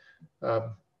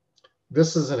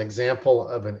 This is an example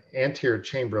of an anterior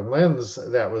chamber lens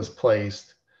that was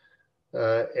placed,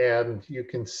 and you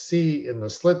can see in the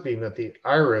slit beam that the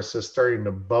iris is starting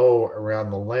to bow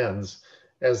around the lens,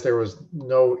 as there was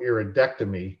no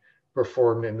iridectomy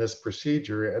performed in this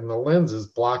procedure, and the lens is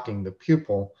blocking the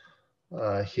pupil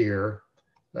here,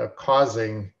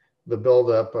 causing the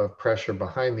buildup of pressure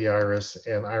behind the iris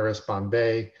and iris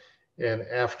bombée. And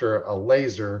after a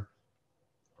laser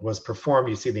was performed,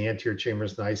 you see the anterior chamber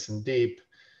is nice and deep,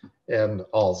 and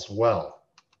all's well.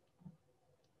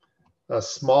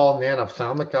 Small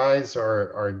non-ophthalmic eyes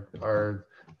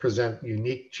present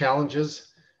unique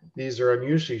challenges. These are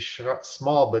unusually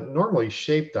small but normally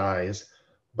shaped eyes,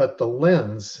 but the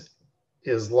lens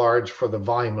is large for the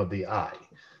volume of the eye.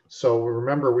 So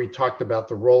remember, we talked about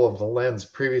the role of the lens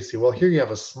previously. Well, here you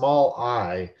have a small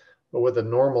eye, but with a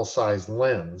normal sized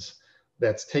lens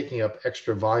that's taking up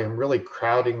extra volume, really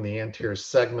crowding the anterior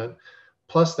segment.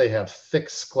 Plus they have thick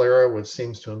sclera, which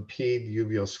seems to impede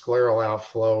uveoscleral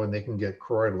outflow, and they can get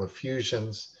choroidal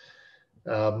effusions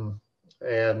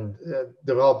and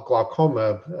develop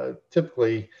glaucoma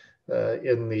typically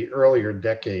in the earlier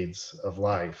decades of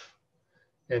life.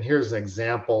 And here's an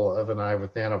example of an eye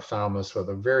with nanophthalmos with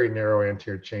a very narrow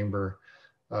anterior chamber.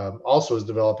 Also is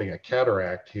developing a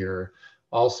cataract here,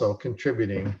 also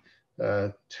contributing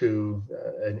to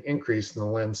an increase in the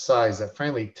lens size that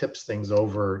finally tips things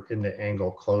over into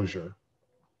angle closure.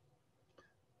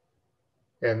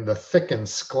 And the thickened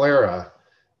sclera,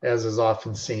 as is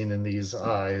often seen in these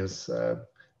eyes,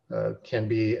 can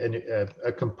be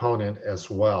a component as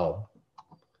well.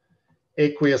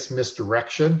 Aqueous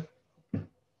misdirection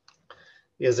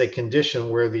is a condition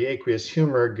where the aqueous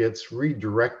humor gets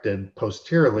redirected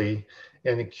posteriorly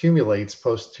and accumulates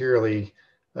posteriorly,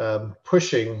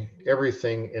 pushing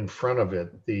everything in front of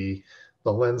it, the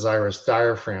lens iris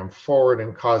diaphragm forward,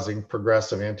 and causing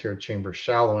progressive anterior chamber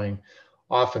shallowing,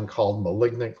 often called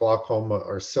malignant glaucoma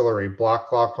or ciliary block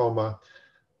glaucoma.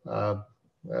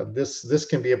 This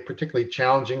can be a particularly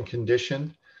challenging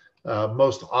condition.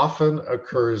 Most often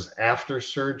occurs after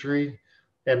surgery,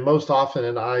 and most often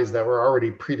in eyes that were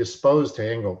already predisposed to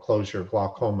angle closure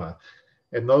glaucoma.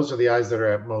 And those are the eyes that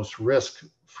are at most risk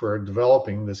for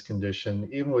developing this condition,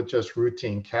 even with just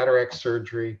routine cataract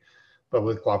surgery, but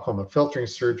with glaucoma filtering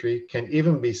surgery, can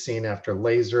even be seen after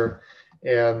laser.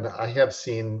 And I have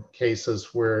seen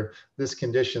cases where this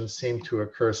condition seemed to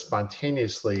occur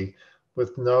spontaneously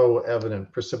with no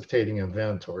evident precipitating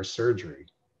event or surgery.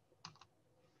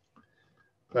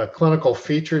 Clinical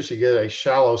features, you get a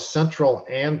shallow central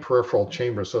and peripheral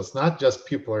chamber. So it's not just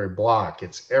pupillary block,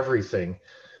 it's everything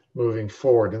moving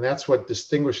forward. And that's what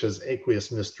distinguishes aqueous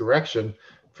misdirection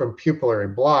from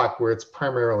pupillary block, where it's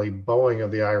primarily bowing of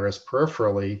the iris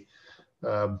peripherally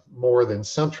more than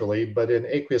centrally. But in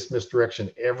aqueous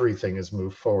misdirection, everything is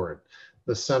moved forward.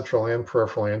 The central and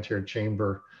peripheral anterior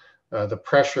chamber, the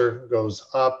pressure goes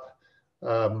up,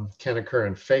 can occur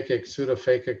in phakic,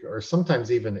 pseudophakic, or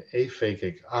sometimes even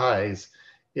aphakic eyes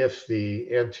if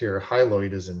the anterior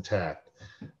hyaloid is intact.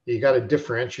 You got to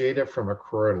differentiate it from a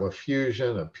choroidal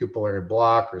effusion, a pupillary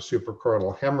block, or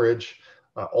suprachoroidal hemorrhage.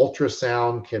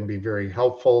 Ultrasound can be very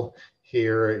helpful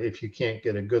here if you can't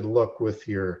get a good look with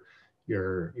your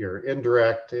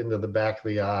indirect into the back of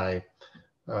the eye.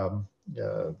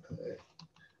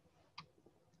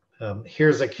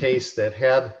 Here's a case that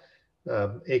had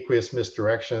aqueous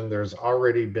misdirection. There's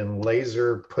already been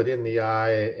laser put in the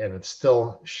eye and it's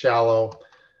still shallow.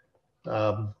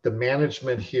 The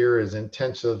management here is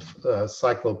intensive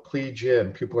cycloplegia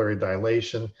and pupillary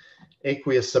dilation,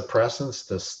 aqueous suppressants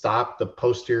to stop the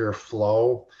posterior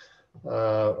flow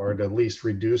or to at least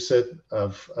reduce it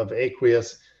of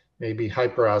aqueous, maybe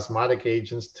hyperosmotic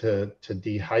agents to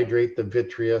dehydrate the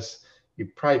vitreous. You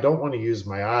probably don't want to use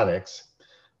miotics.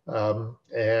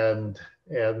 And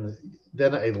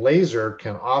then a laser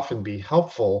can often be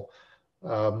helpful,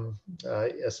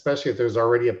 especially if there's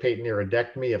already a patent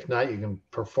iridectomy. If not, you can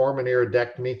perform an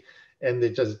iridectomy and they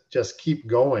just keep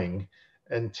going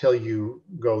until you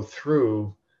go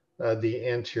through the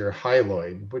anterior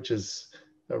hyaloid, which is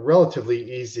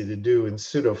relatively easy to do in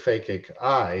pseudophakic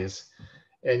eyes.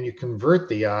 And you convert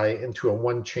the eye into a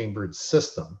one-chambered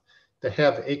system. To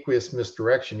have aqueous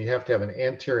misdirection, you have to have an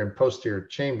anterior and posterior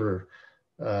chamber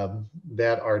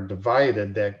that are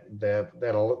divided,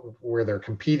 where they're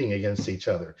competing against each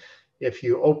other. If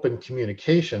you open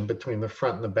communication between the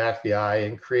front and the back of the eye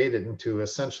and create it into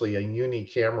essentially a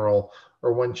unicameral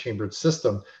or one-chambered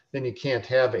system, then you can't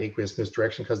have aqueous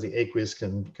misdirection because the aqueous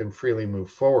can freely move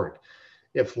forward.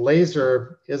 If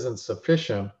laser isn't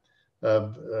sufficient,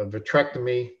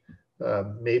 vitrectomy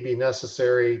may be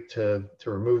necessary to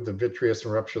remove the vitreous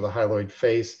and rupture the hyaloid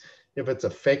face. If it's a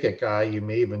phakic eye, you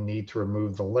may even need to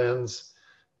remove the lens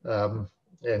and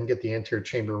get the anterior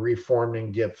chamber reformed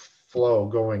and get flow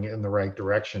going in the right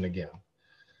direction again.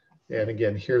 And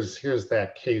again, here's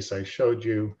that case I showed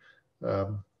you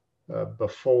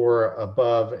before,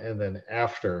 above, and then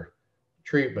after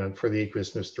treatment for the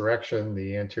aqueous misdirection.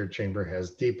 The anterior chamber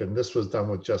has deepened. This was done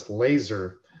with just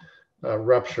laser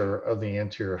rupture of the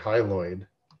anterior hyaloid.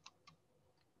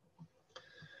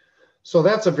 So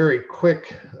that's a very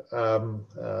quick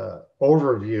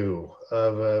overview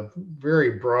of a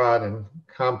very broad and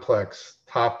complex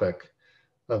topic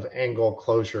of angle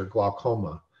closure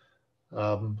glaucoma.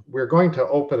 We're going to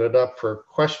open it up for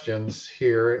questions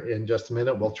here in just a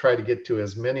minute. We'll try to get to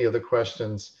as many of the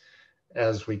questions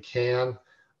as we can.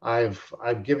 I've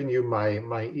given you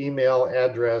my email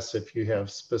address. If you have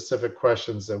specific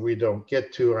questions that we don't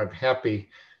get to, I'm happy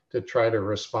to try to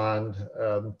respond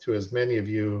to as many of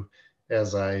you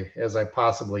as I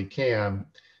possibly can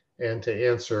and to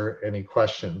answer any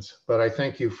questions. But I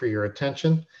thank you for your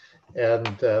attention,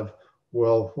 and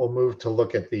we'll move to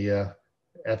look at the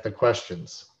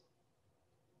questions.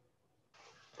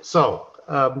 So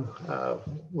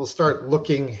we'll start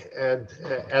looking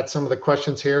at some of the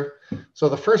questions here. So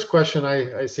the first question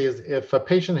I see is, if a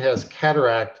patient has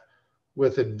cataract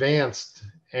with advanced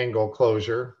angle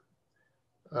closure,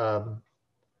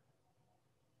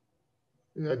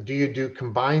 do you do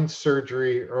combined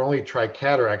surgery or only try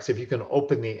cataracts if you can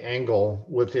open the angle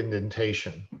with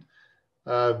indentation?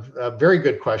 A very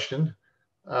good question.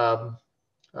 I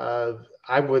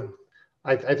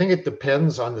think it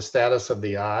depends on the status of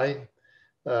the eye.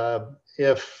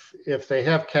 If they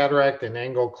have cataract and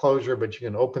angle closure, but you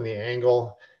can open the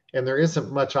angle and there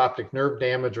isn't much optic nerve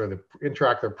damage or the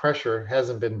intraocular pressure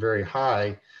hasn't been very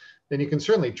high, then you can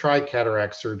certainly try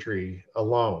cataract surgery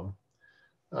alone.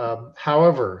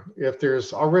 However, if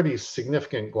there's already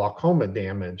significant glaucoma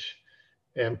damage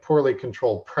and poorly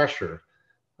controlled pressure,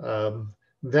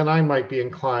 then I might be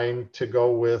inclined to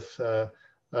go with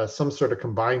some sort of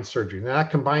combined surgery. Now,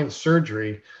 that combined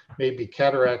surgery may be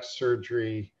cataract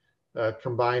surgery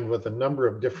combined with a number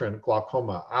of different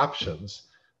glaucoma options,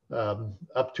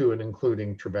 up to and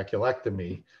including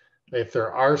trabeculectomy. If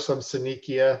there are some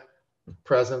synechia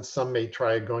present, some may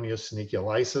try a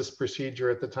goniosynechialysis procedure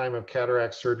at the time of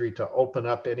cataract surgery to open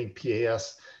up any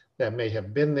PAS that may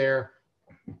have been there.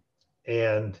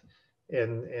 And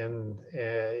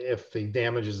if the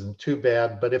damage isn't too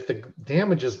bad, but if the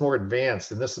damage is more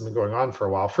advanced, and this has been going on for a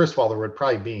while, first of all, there would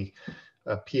probably be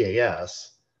a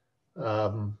PAS,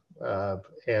 and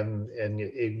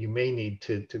you may need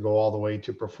to go all the way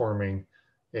to performing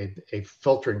a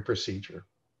filtering procedure.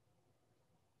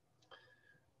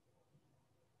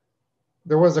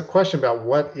 There was a question about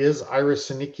what is iris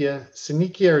synechia.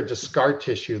 Synechia are just scar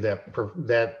tissue that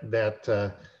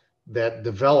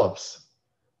develops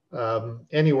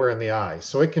anywhere in the eye.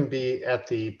 So it can be at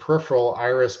the peripheral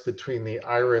iris between the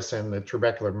iris and the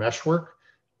trabecular meshwork.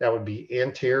 That would be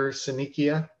anterior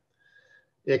synechia.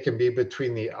 It can be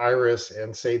between the iris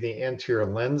and, say, the anterior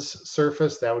lens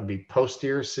surface. That would be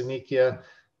posterior synechia.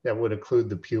 That would include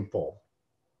the pupil.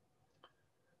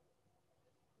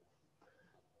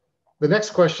 The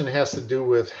next question has to do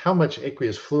with how much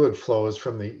aqueous fluid flows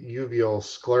from the uveal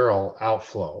scleral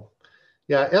outflow.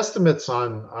 Yeah, estimates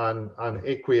on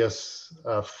aqueous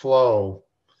flow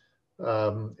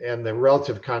and the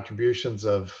relative contributions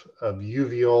of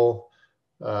uveal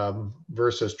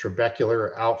versus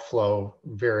trabecular outflow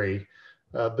vary.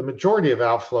 The majority of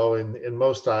outflow in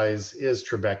most eyes is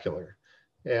trabecular,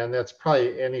 and that's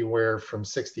probably anywhere from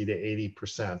 60 to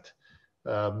 80%.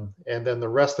 And then the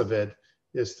rest of it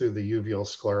is through the uveal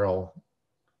scleral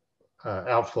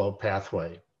outflow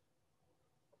pathway.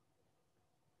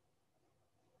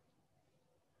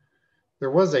 There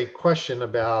was a question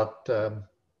about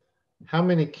how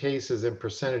many cases in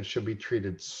percentage should be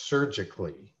treated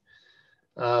surgically.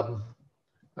 If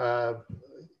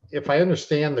I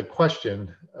understand the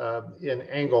question, in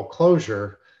angle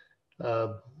closure,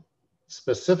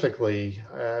 specifically,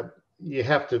 you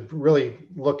have to really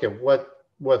look at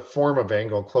what form of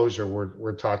angle closure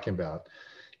we're talking about.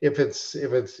 If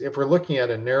we're looking at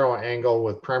a narrow angle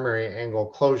with primary angle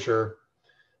closure,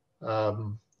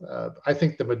 I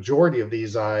think the majority of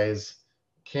these eyes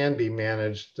can be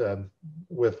managed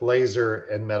with laser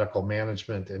and medical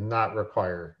management and not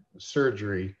require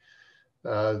surgery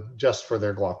just for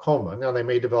their glaucoma. Now, they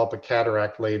may develop a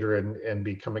cataract later and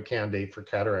become a candidate for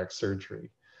cataract surgery.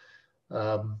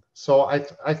 So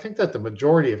I think that the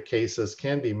majority of cases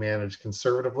can be managed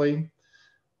conservatively.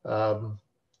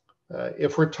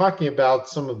 If we're talking about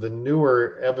some of the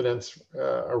newer evidence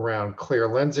around clear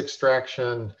lens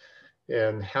extraction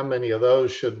and how many of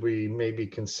those should we maybe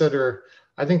consider,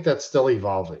 I think that's still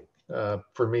evolving,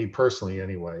 for me personally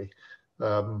anyway.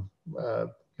 Clear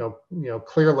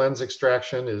lens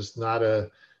extraction is not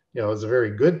is a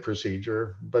very good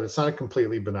procedure, but it's not a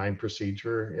completely benign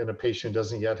procedure in a patient who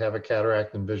doesn't yet have a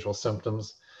cataract and visual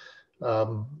symptoms.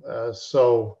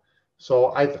 So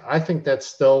I think that's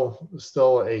still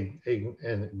a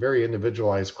very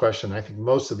individualized question. I think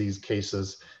most of these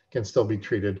cases can still be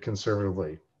treated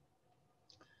conservatively.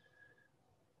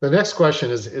 The next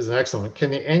question is an excellent one. Can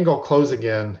the angle close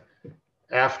again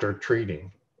after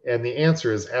treating? And the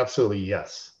answer is absolutely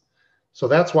yes. So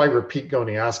that's why repeat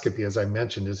gonioscopy, as I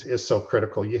mentioned, is so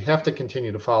critical. You have to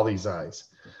continue to follow these eyes.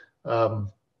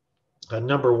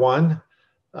 Number one,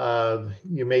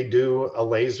 you may do a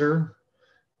laser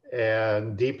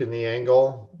and deepen the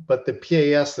angle, but the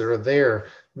PAS that are there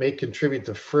may contribute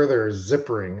to further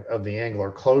zippering of the angular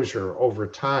closure over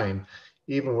time,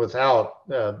 even without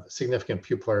significant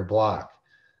pupillary block.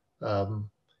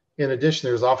 In addition,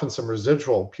 there's often some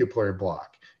residual pupillary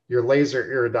block. Your laser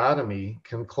iridotomy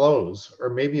can close, or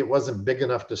maybe it wasn't big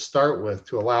enough to start with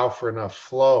to allow for enough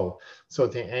flow so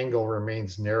that the angle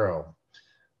remains narrow.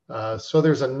 So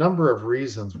there's a number of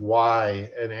reasons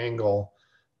why an angle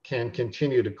can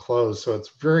continue to close. So it's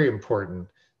very important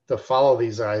to follow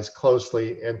these eyes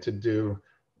closely and to do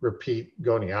repeat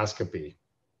gonioscopy.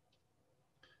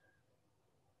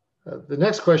 The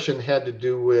next question had to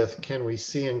do with, can we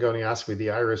see in gonioscopy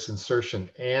the iris insertion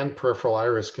and peripheral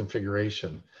iris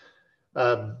configuration?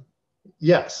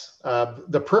 Yes,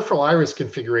 the peripheral iris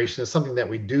configuration is something that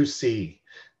we do see.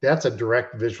 That's a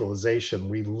direct visualization.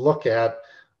 We look at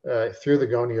through the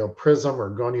gonial prism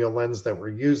or gonial lens that we're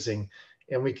using,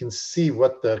 and we can see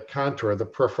what the contour of the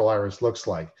peripheral iris looks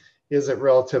like. Is it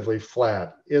relatively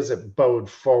flat? Is it bowed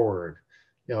forward?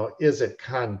 Is it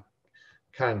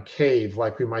concave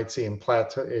like we might see in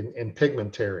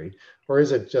pigmentary, or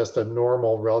is it just a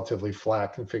normal, relatively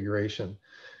flat configuration?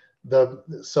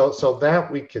 So that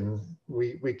we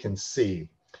can see.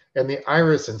 And the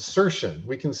iris insertion,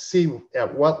 we can see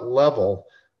at what level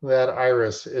that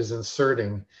iris is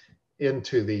inserting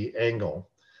into the angle.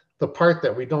 The part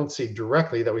that we don't see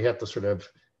directly that we have to sort of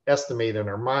estimate in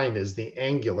our mind is the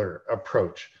angular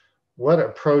approach. What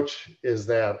approach is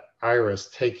that iris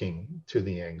taking to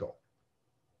the angle?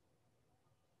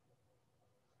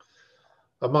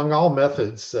 Among all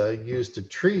methods used to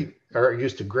treat or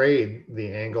used to grade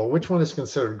the angle, which one is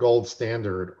considered gold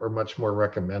standard or much more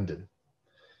recommended?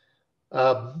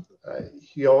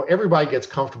 Everybody gets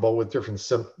comfortable with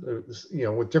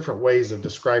different ways of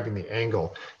describing the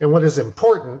angle. And what is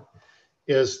important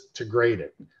is to grade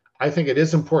it. I think it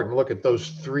is important to look at those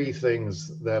three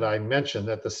things that I mentioned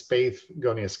that the Spaeth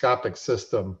gonioscopic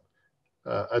system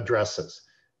addresses: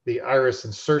 the iris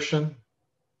insertion,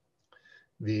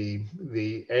 the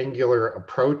angular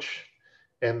approach,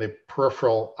 and the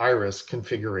peripheral iris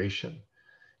configuration.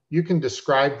 You can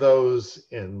describe those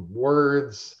in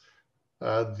words.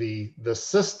 The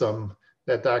system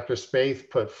that Dr.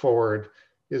 Spaeth put forward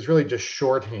is really just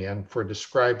shorthand for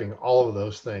describing all of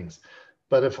those things.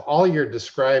 But if all you're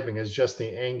describing is just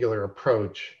the angular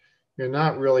approach, you're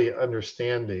not really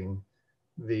understanding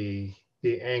the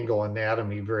angle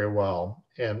anatomy very well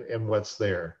and what's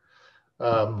there.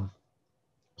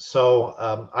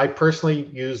 So I personally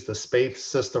use the SPACE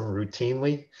system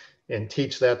routinely and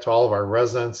teach that to all of our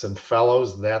residents and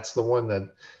fellows. That's the one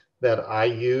that I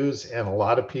use and a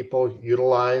lot of people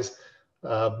utilize.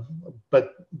 Um,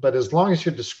 but as long as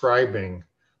you're describing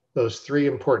those three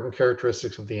important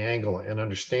characteristics of the angle and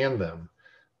understand them,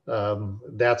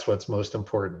 that's what's most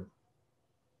important.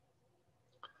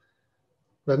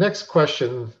 The next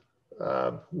question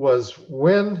was,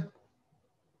 when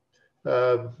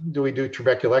do we do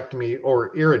trabeculectomy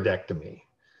or iridectomy?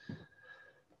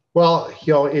 Well,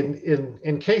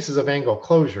 in cases of angle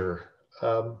closure,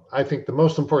 I think the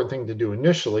most important thing to do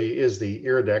initially is the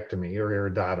iridectomy or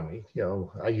iridotomy.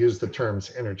 I use the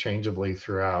terms interchangeably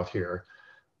throughout here.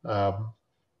 By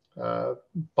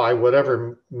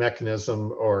whatever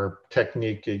mechanism or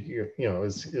technique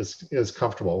is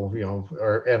comfortable,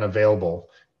 and available,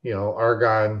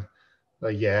 argon, a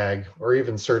YAG, or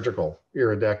even surgical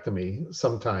iridectomy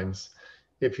sometimes,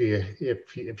 if you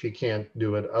can't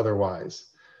do it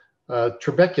otherwise.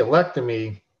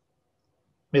 Trabeculectomy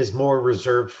is more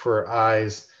reserved for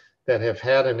eyes that have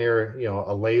had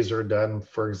a laser done,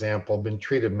 for example, been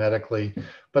treated medically,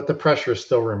 but the pressure is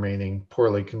still remaining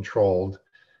poorly controlled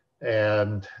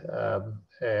and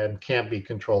can't be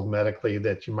controlled medically,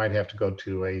 that you might have to go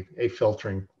to a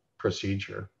filtering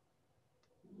procedure.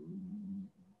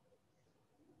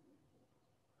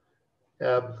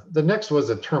 The next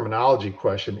was a terminology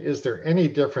question. Is there any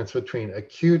difference between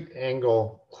acute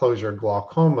angle closure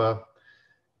glaucoma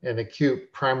and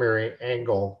acute primary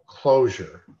angle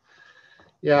closure?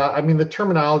 Yeah, I mean, the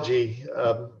terminology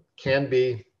can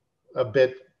be a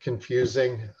bit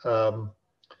confusing.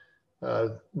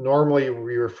 Normally,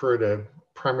 we refer to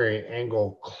primary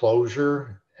angle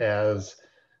closure as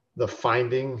the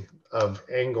finding of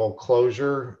angle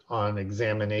closure on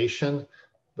examination,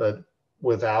 but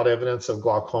without evidence of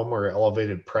glaucoma or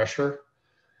elevated pressure.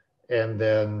 And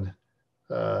then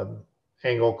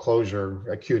angle closure,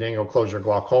 acute angle closure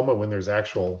glaucoma, when there's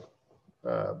actual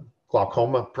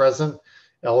glaucoma present,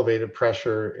 elevated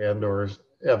pressure and or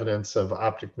evidence of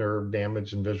optic nerve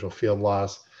damage and visual field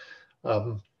loss.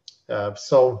 And the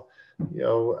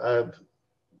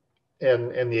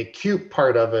acute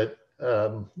part of it,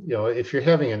 if you're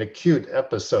having an acute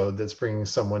episode that's bringing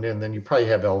someone in, then you probably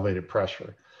have elevated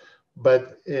pressure.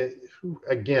 But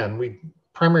again,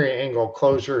 primary angle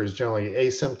closure is generally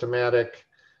asymptomatic,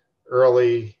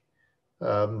 early,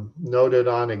 noted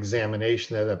on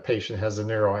examination that a patient has a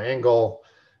narrow angle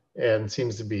and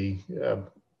seems to be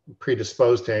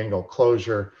predisposed to angle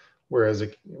closure, whereas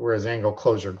angle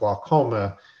closure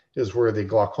glaucoma is where the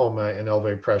glaucoma and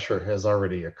elevated pressure has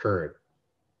already occurred.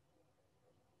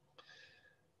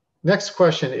 Next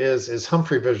question is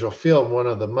Humphrey visual field one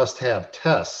of the must-have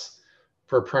tests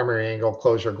for primary angle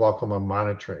closure glaucoma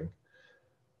monitoring?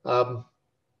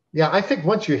 Yeah, I think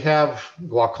once you have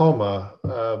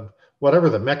glaucoma, whatever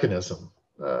the mechanism,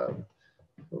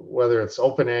 whether it's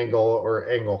open angle or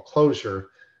angle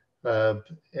closure,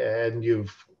 and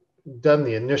you've done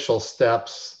the initial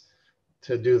steps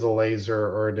to do the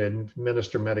laser or to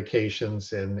administer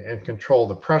medications and control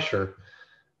the pressure,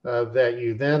 that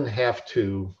you then have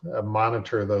to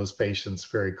monitor those patients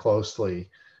very closely.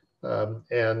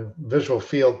 And visual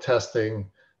field testing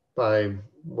by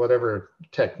whatever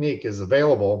technique is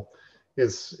available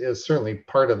is certainly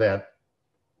part of that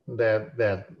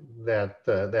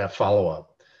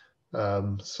follow-up.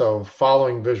 So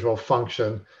following visual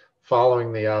function,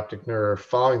 following the optic nerve,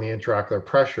 following the intraocular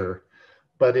pressure,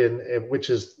 but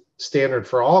which is standard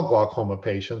for all glaucoma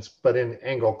patients, but in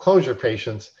angle closure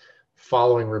patients,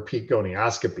 following repeat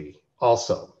gonioscopy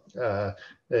also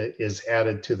is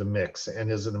added to the mix and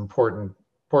is an important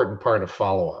part of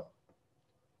follow-up.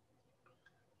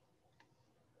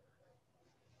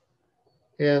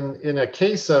 In a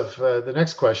case of, the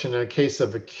next question, in a case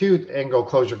of acute angle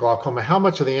closure glaucoma, how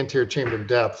much of the anterior chamber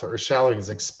depth or shallowing is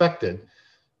expected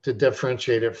to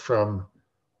differentiate it from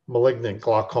malignant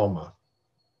glaucoma?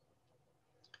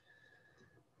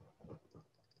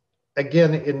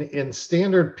 Again, in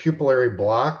standard pupillary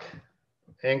block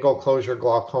angle closure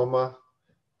glaucoma,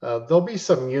 there'll be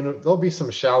some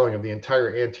shallowing of the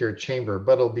entire anterior chamber,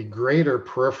 but it'll be greater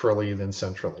peripherally than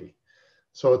centrally.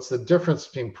 So it's the difference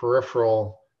between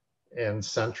peripheral and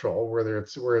central, where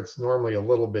it's normally a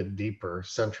little bit deeper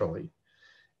centrally.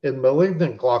 In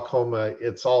malignant glaucoma,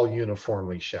 it's all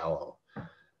uniformly shallow.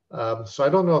 So I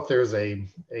don't know if there's a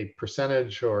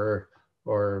percentage or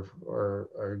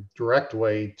direct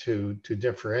way to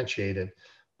differentiate it,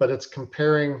 but it's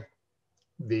comparing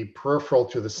the peripheral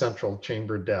to the central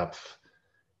chamber depth.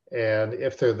 And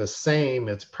if they're the same,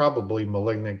 it's probably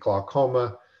malignant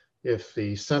glaucoma. If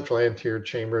the central anterior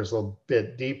chamber is a little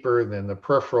bit deeper than the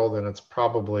peripheral, then it's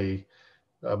probably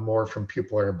more from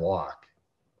pupillary block.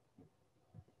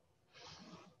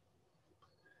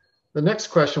 The next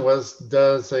question was,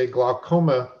 does a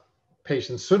glaucoma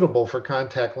patient suitable for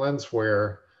contact lens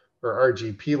wear or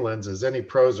RGP lenses, any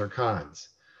pros or cons?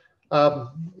 Yeah,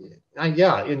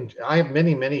 I have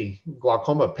many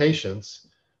glaucoma patients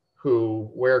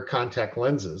who wear contact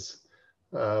lenses.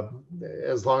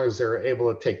 As long as they're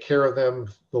able to take care of them,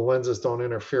 the lenses don't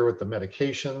interfere with the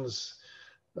medications.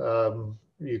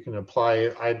 You can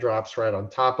apply eye drops right on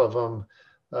top of them.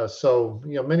 So,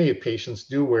 many patients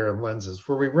do wear lenses.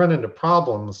 Where we run into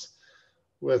problems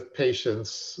with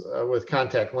patients with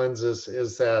contact lenses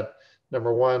is that,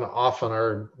 number one, often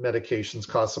our medications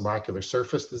cause some ocular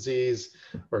surface disease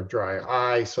or dry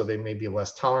eye, so they may be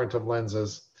less tolerant of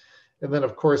lenses. And then,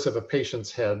 of course, if a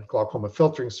patient's had glaucoma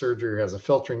filtering surgery or has a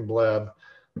filtering bleb,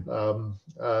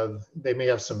 they may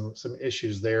have some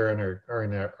issues there and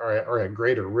are at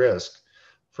greater risk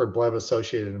for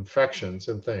bleb-associated infections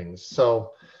and things.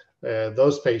 So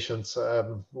those patients,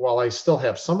 while I still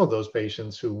have some of those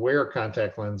patients who wear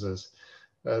contact lenses,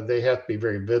 they have to be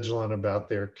very vigilant about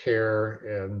their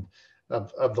care and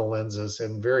of the lenses,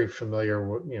 and very familiar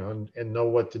with, and know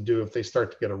what to do if they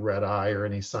start to get a red eye or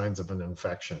any signs of an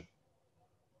infection.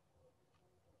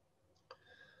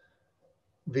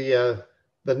 The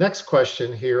next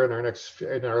question here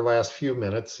in our last few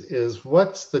minutes is,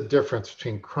 what's the difference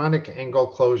between chronic angle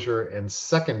closure and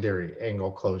secondary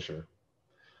angle closure?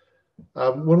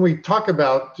 When we talk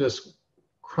about just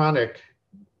chronic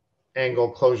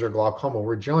angle closure glaucoma,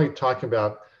 we're generally talking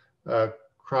about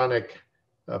chronic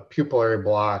pupillary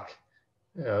block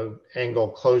angle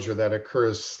closure that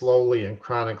occurs slowly and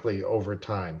chronically over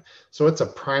time. So it's a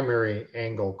primary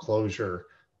angle closure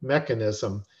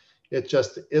mechanism. It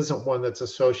just isn't one that's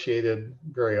associated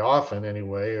very often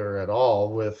anyway, or at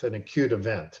all, with an acute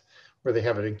event where they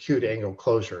have an acute angle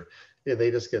closure.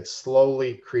 They just get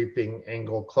slowly creeping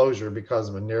angle closure because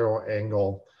of a narrow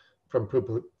angle from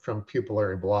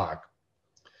pupillary block.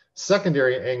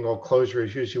 Secondary angle closure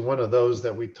is usually one of those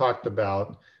that we talked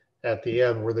about at the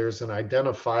end, where there's an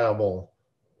identifiable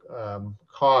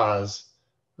cause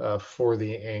for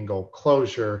the angle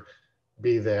closure,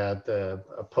 be that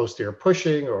a posterior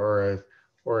pushing or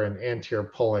an anterior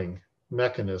pulling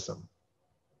mechanism.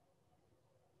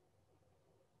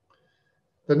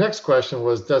 The next question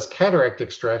was, does cataract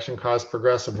extraction cause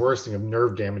progressive worsening of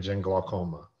nerve damage in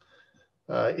glaucoma?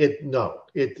 No,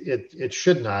 it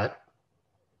should not.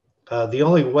 The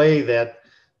only way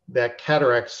that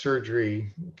cataract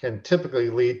surgery can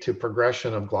typically lead to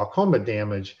progression of glaucoma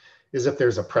damage is if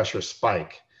there's a pressure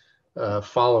spike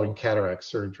following cataract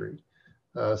surgery.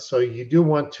 So you do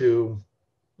want to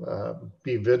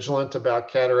be vigilant about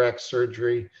cataract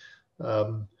surgery.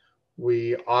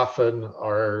 We often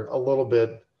are a little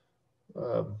bit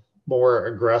more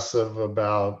aggressive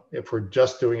about, if we're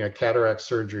just doing a cataract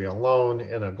surgery alone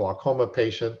in a glaucoma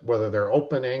patient, whether they're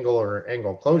open angle or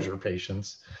angle closure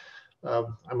patients,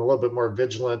 I'm a little bit more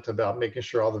vigilant about making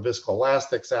sure all the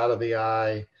viscoelastics out of the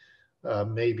eye.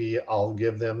 Maybe I'll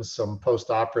give them some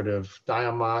post-operative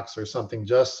Diamox or something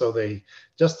just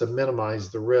to minimize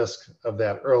the risk of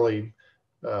that early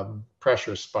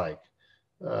pressure spike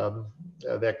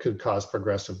that could cause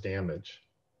progressive damage.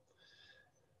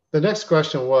 The next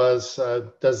question was,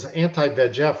 does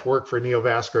anti-VEGF work for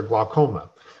neovascular glaucoma?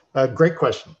 Great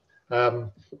question.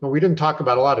 We didn't talk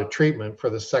about a lot of treatment for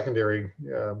the secondary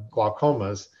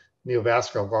glaucomas,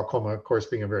 neovascular glaucoma, of course,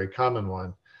 being a very common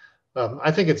one. I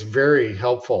think it's very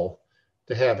helpful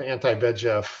to have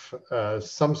anti-VEGF,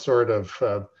 some sort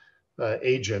of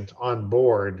agent on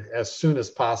board as soon as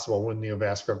possible when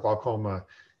neovascular glaucoma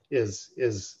is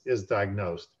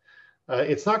diagnosed.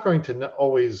 It's not going to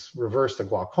always reverse the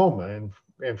glaucoma,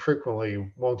 and frequently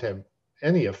won't have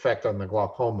any effect on the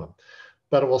glaucoma,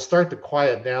 but it will start to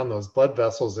quiet down those blood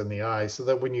vessels in the eye, so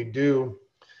that when you do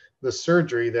the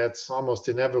surgery that's almost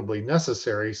inevitably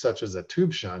necessary, such as a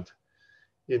tube shunt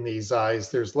in these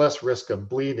eyes, there's less risk of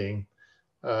bleeding,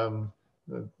 not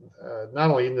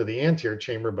only into the anterior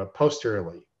chamber, but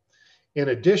posteriorly. In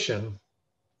addition,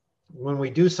 when we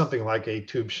do something like a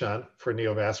tube shunt for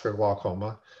neovascular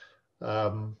glaucoma,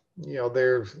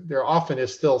 there often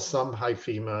is still some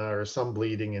hyphema or some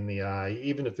bleeding in the eye,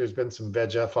 even if there's been some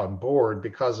VEGF on board,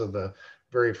 because of the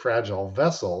very fragile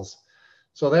vessels.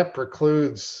 So that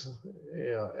precludes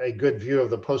a good view of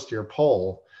the posterior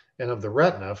pole and of the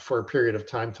retina for a period of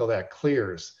time till that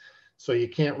clears. So you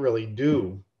can't really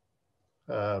do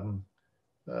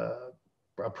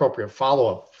appropriate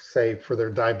follow-up, say, for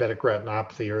their diabetic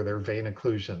retinopathy or their vein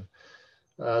occlusion.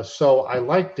 So I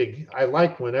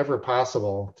like whenever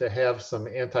possible to have some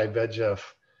anti-VEGF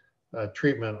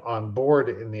treatment on board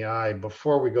in the eye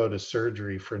before we go to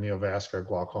surgery for neovascular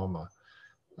glaucoma.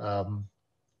 Um,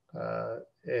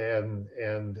 and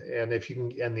if you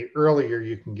can, and the earlier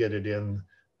you can get it in,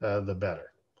 the better.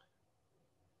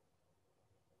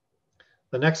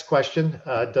 The next question,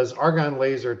 does argon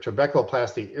laser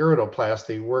trabeculoplasty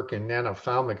iridoplasty work in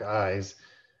nanophthalmic eyes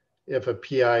if a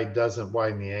PI doesn't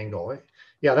widen the angle?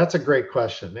 Yeah, that's a great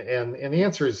question. And the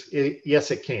answer is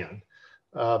yes, it can.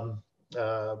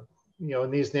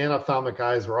 In these nanophthalmic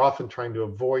eyes, we're often trying to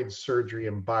avoid surgery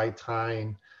and buy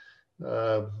time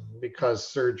because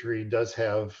surgery does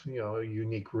have,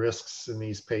 unique risks in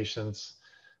these patients.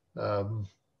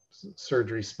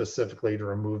 Surgery specifically to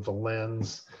remove the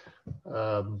lens,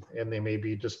 and they may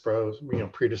be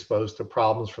predisposed to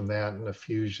problems from that and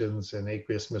effusions and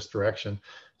aqueous misdirection.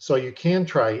 So you can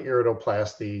try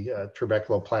iridoplasty,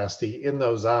 trabeculoplasty in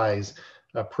those eyes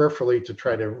peripherally to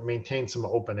try to maintain some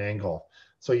open angle.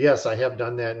 So yes, I have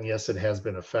done that, and yes, it has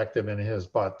been effective and it has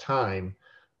bought time,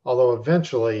 although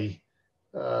eventually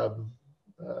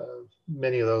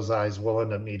many of those eyes will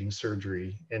end up needing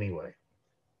surgery anyway.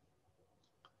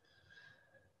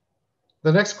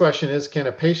 The next question is, can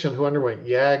a patient who underwent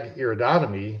YAG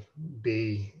iridotomy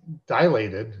be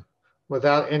dilated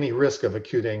without any risk of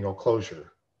acute angle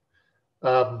closure?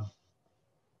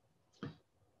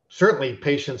 Certainly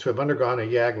patients who have undergone a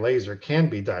YAG laser can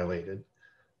be dilated,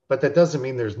 but that doesn't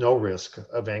mean there's no risk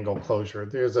of angle closure.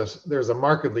 There's a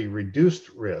markedly reduced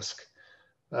risk.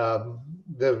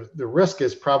 The risk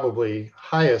is probably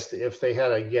highest if they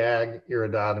had a YAG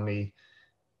iridotomy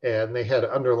and they had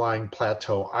underlying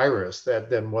plateau iris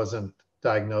that then wasn't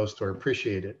diagnosed or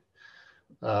appreciated.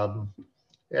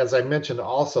 As I mentioned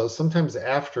also, sometimes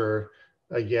after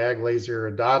a YAG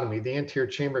laser iridotomy, the anterior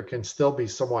chamber can still be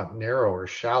somewhat narrow or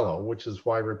shallow, which is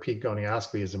why repeat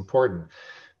gonioscopy is important,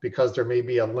 because there may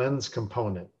be a lens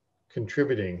component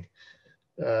contributing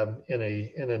in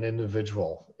an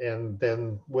individual. And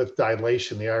then with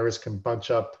dilation, the iris can bunch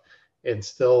up and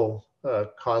still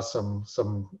cause some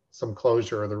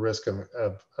closure or the risk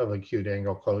of acute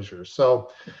angle closure. So,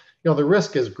 the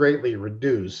risk is greatly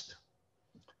reduced,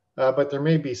 but there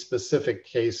may be specific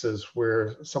cases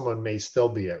where someone may still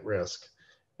be at risk,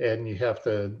 and you have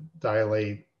to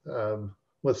dilate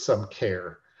with some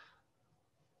care.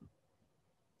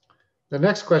 The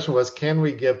next question was, can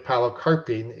we give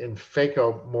pilocarpine in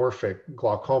phacomorphic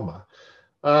glaucoma?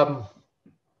 I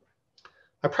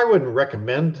probably wouldn't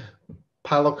recommend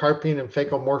pilocarpine in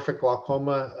phacomorphic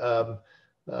glaucoma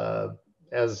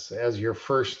as your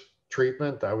first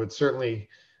treatment. I would certainly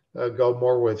go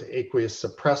more with aqueous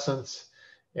suppressants,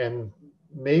 and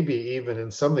maybe even in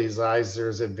some of these eyes,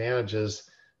 there's advantages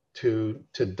to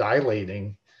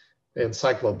dilating and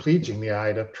cyclopleging the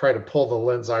eye to try to pull the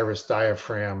lens iris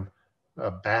diaphragm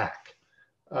back.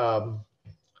 But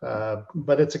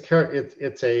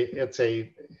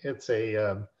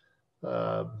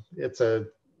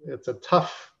it's a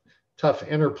tough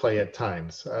interplay at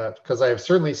times, because I have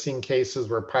certainly seen cases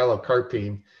where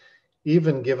pilocarpine,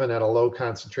 even given at a low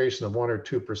concentration of 1 or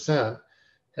 2%,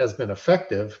 has been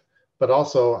effective. But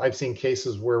also I've seen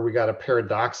cases where we got a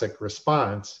paradoxic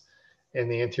response and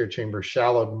the anterior chamber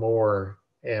shallowed more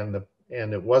and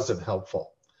it wasn't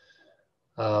helpful.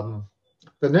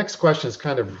 The next question is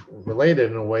kind of related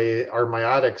in a way. Are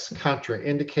miotics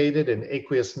contraindicated in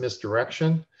aqueous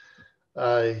misdirection?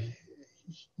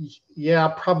 Yeah,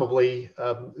 probably.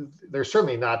 They're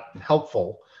certainly not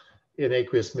helpful in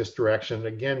aqueous misdirection,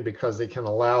 again, because they can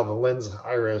allow the lens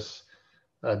iris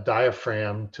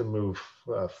diaphragm to move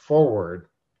forward,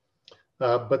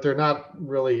 but they're not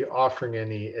really offering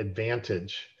any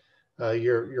advantage.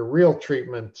 Your real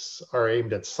treatments are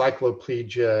aimed at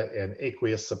cycloplegia and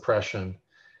aqueous suppression,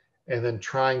 and then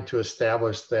trying to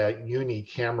establish that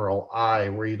unicameral eye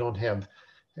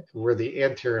where the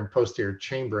anterior and posterior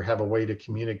chamber have a way to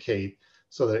communicate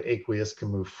so that aqueous can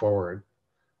move forward.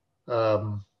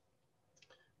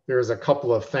 There's a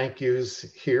couple of thank yous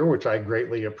here, which I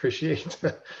greatly appreciate.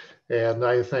 And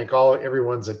I thank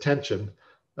everyone's attention.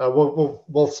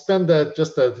 We'll spend we'll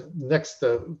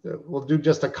do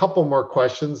just a couple more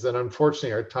questions, and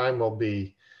unfortunately our time will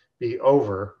be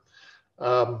over.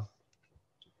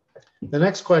 The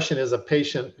next question is, a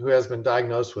patient who has been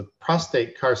diagnosed with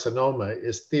prostate carcinoma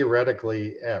is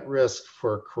theoretically at risk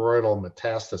for choroidal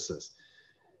metastasis.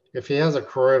 If he has a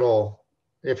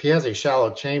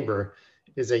shallow chamber,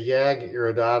 is a YAG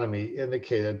iridotomy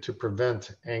indicated to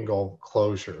prevent angle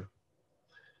closure?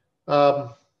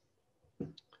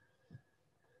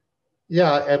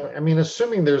 Yeah, I mean,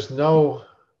 assuming there's no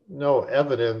no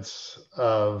evidence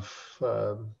of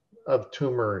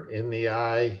tumor in the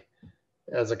eye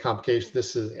as a complication.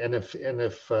 This is, and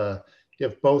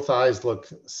if both eyes look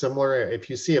similar, if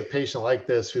you see a patient like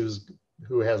this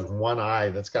who has one eye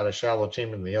that's got a shallow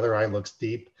chamber and the other eye looks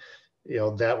deep,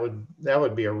 that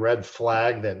would be a red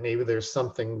flag that maybe there's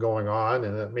something going on,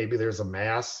 and that maybe there's a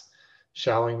mass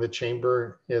shallowing the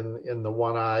chamber in the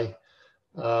one eye,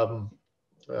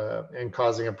 and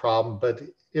causing a problem. But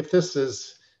if this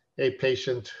is a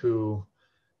patient who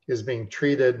is being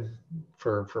treated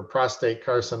for prostate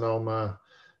carcinoma,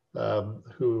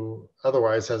 who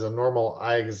otherwise has a normal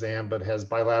eye exam but has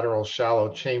bilateral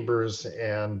shallow chambers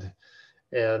and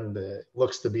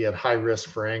looks to be at high risk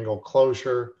for angle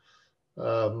closure,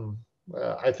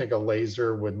 I think a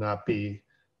laser would not be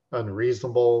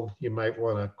unreasonable. You might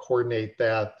want to coordinate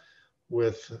that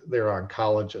with their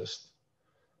oncologist.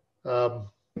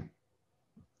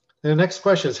 The next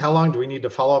question is, how long do we need to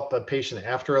follow up a patient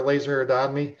after a laser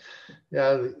iridotomy?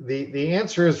 The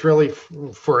answer is really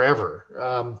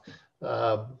forever.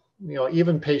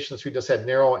 Even patients who just had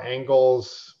narrow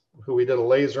angles, who we did a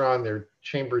laser on, their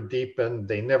chamber deepened,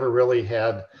 they never really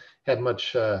had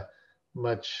much or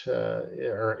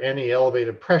any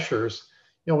elevated pressures.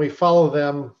 We follow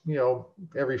them,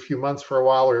 every few months for a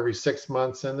while, or every 6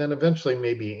 months, and then eventually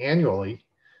maybe annually.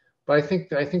 But I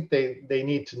think they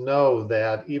need to know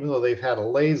that even though they've had a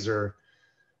laser,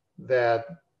 that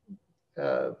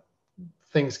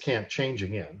things can't change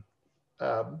again.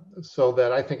 So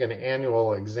that I think an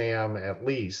annual exam at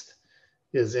least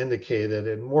is indicated,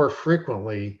 and more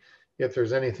frequently if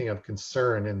there's anything of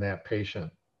concern in that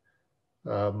patient.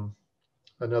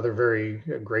 Another very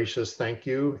gracious thank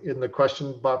you in the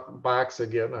question box.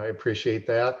 Again, I appreciate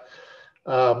that.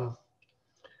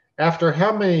 After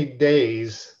how many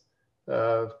days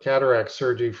cataract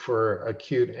surgery for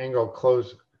acute angle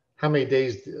close, how many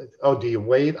days, do you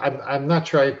wait? I'm not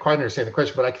sure I quite understand the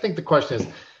question, but I think the question is,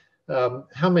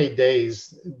 how many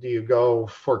days do you go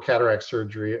for cataract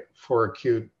surgery for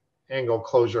acute angle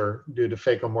closure due to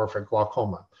phacomorphic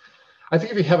glaucoma? I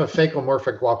think if you have a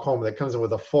phacomorphic glaucoma that comes in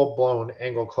with a full-blown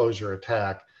angle closure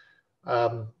attack,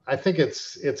 I think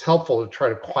it's helpful to try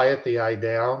to quiet the eye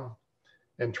down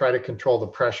and try to control the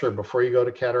pressure before you go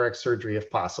to cataract surgery if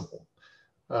possible.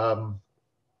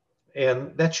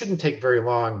 And that shouldn't take very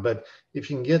long, but if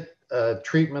you can get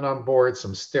treatment on board,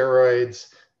 some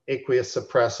steroids, aqueous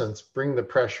suppressants, bring the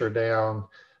pressure down,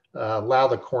 allow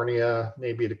the cornea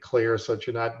maybe to clear so that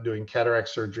you're not doing cataract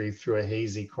surgery through a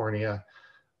hazy cornea,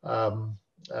 and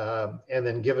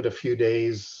then give it a few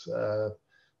days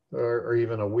or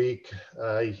even a week,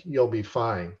 you'll be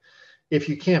fine. If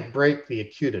you can't break the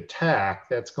acute attack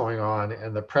that's going on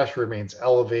and the pressure remains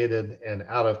elevated and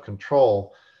out of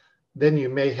control, then you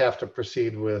may have to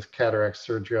proceed with cataract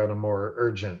surgery on a more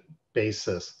urgent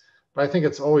basis. But I think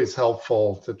it's always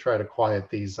helpful to try to quiet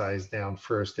these eyes down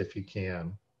first if you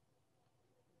can.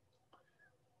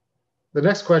 The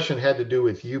next question had to do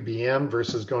with UBM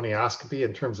versus gonioscopy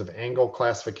in terms of angle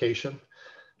classification.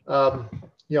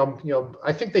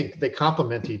 I think they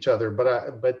complement each other,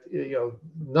 but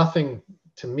nothing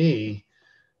to me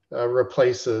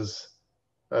replaces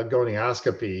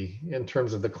gonioscopy in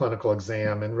terms of the clinical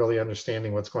exam and really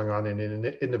understanding what's going on in an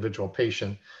individual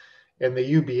patient. And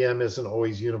the UBM isn't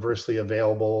always universally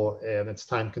available, and it's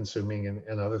time consuming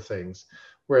and other things.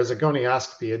 Whereas a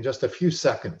gonioscopy, in just a few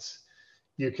seconds,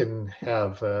 you can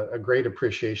have a great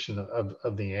appreciation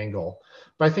of the angle.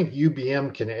 But I think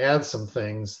UBM can add some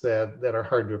things that are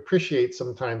hard to appreciate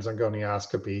sometimes on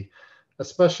gonioscopy,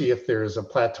 especially if there's a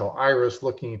plateau iris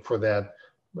looking for that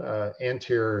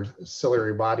anterior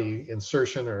ciliary body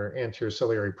insertion or anterior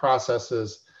ciliary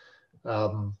processes.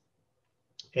 And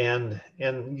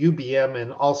UBM,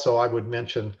 and also I would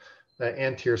mention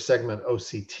anterior segment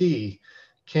OCT,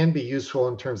 can be useful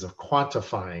in terms of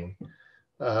quantifying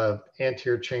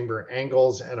anterior chamber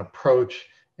angles and approach,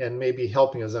 and maybe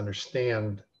helping us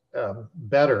understand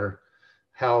better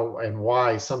how and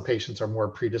why some patients are more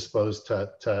predisposed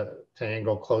to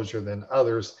angle closure than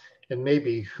others, and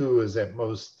maybe who is at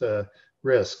most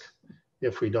risk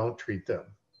if we don't treat them.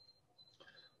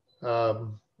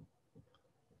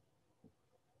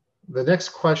 The next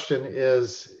question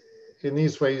is, in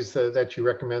these ways that you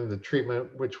recommend the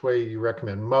treatment, which way you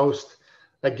recommend most?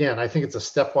 Again, I think it's a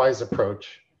stepwise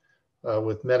approach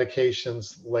with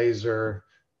medications, laser,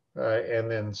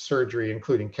 and then surgery,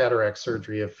 including cataract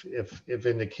surgery if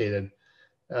indicated.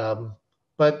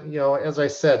 But as I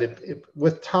said,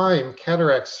 with time,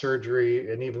 cataract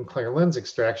surgery and even clear lens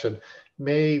extraction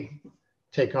may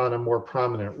take on a more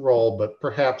prominent role, but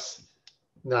perhaps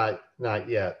not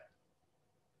yet.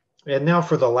 And now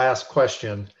for the last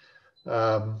question.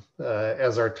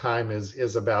 as our time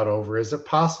is about over. Is it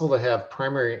possible to have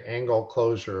primary angle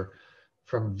closure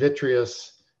from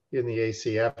vitreous in the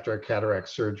AC after a cataract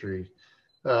surgery?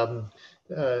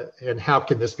 And how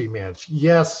can this be managed?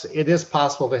 Yes, it is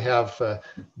possible to have,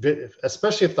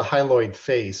 especially if the hyaloid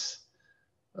face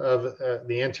of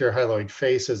the anterior hyaloid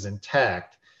face is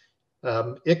intact.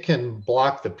 It can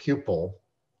block the pupil,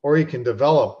 or you can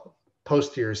develop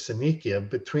posterior synechia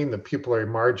between the pupillary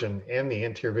margin and the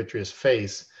anterior vitreous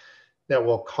face that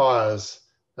will cause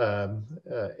a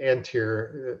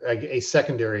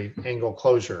secondary angle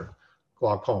closure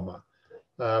glaucoma.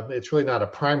 It's really not a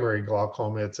primary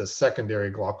glaucoma, it's a secondary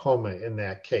glaucoma in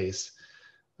that case.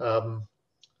 Even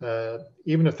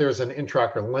if there's an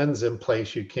intraocular lens in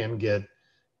place, you can get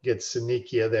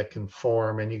synechia that can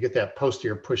form, and you get that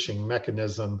posterior pushing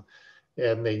mechanism,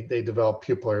 and they develop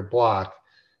pupillary block.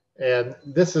 And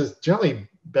this is generally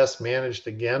best managed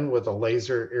again with a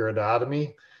laser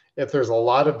iridotomy. If there's a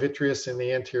lot of vitreous in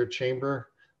the anterior chamber,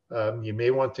 you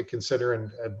may want to consider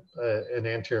an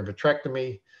anterior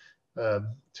vitrectomy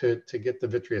to get the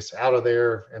vitreous out of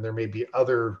there. And there may be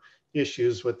other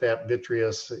issues with that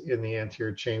vitreous in the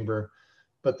anterior chamber,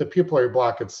 but the pupillary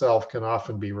block itself can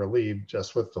often be relieved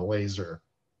just with the laser.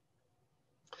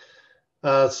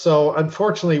 So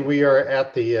unfortunately, we are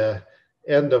at the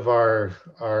end of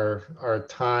our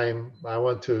time. I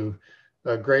want to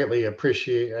greatly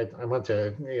appreciate. I want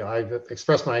to I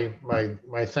express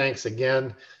my thanks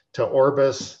again to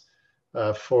Orbis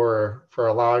for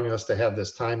allowing us to have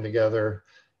this time together.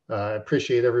 I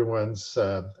appreciate everyone's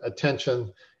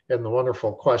attention and the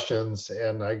wonderful questions,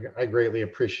 and I greatly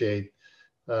appreciate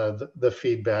the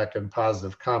feedback and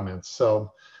positive comments.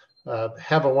 So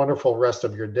have a wonderful rest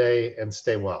of your day and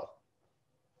stay well.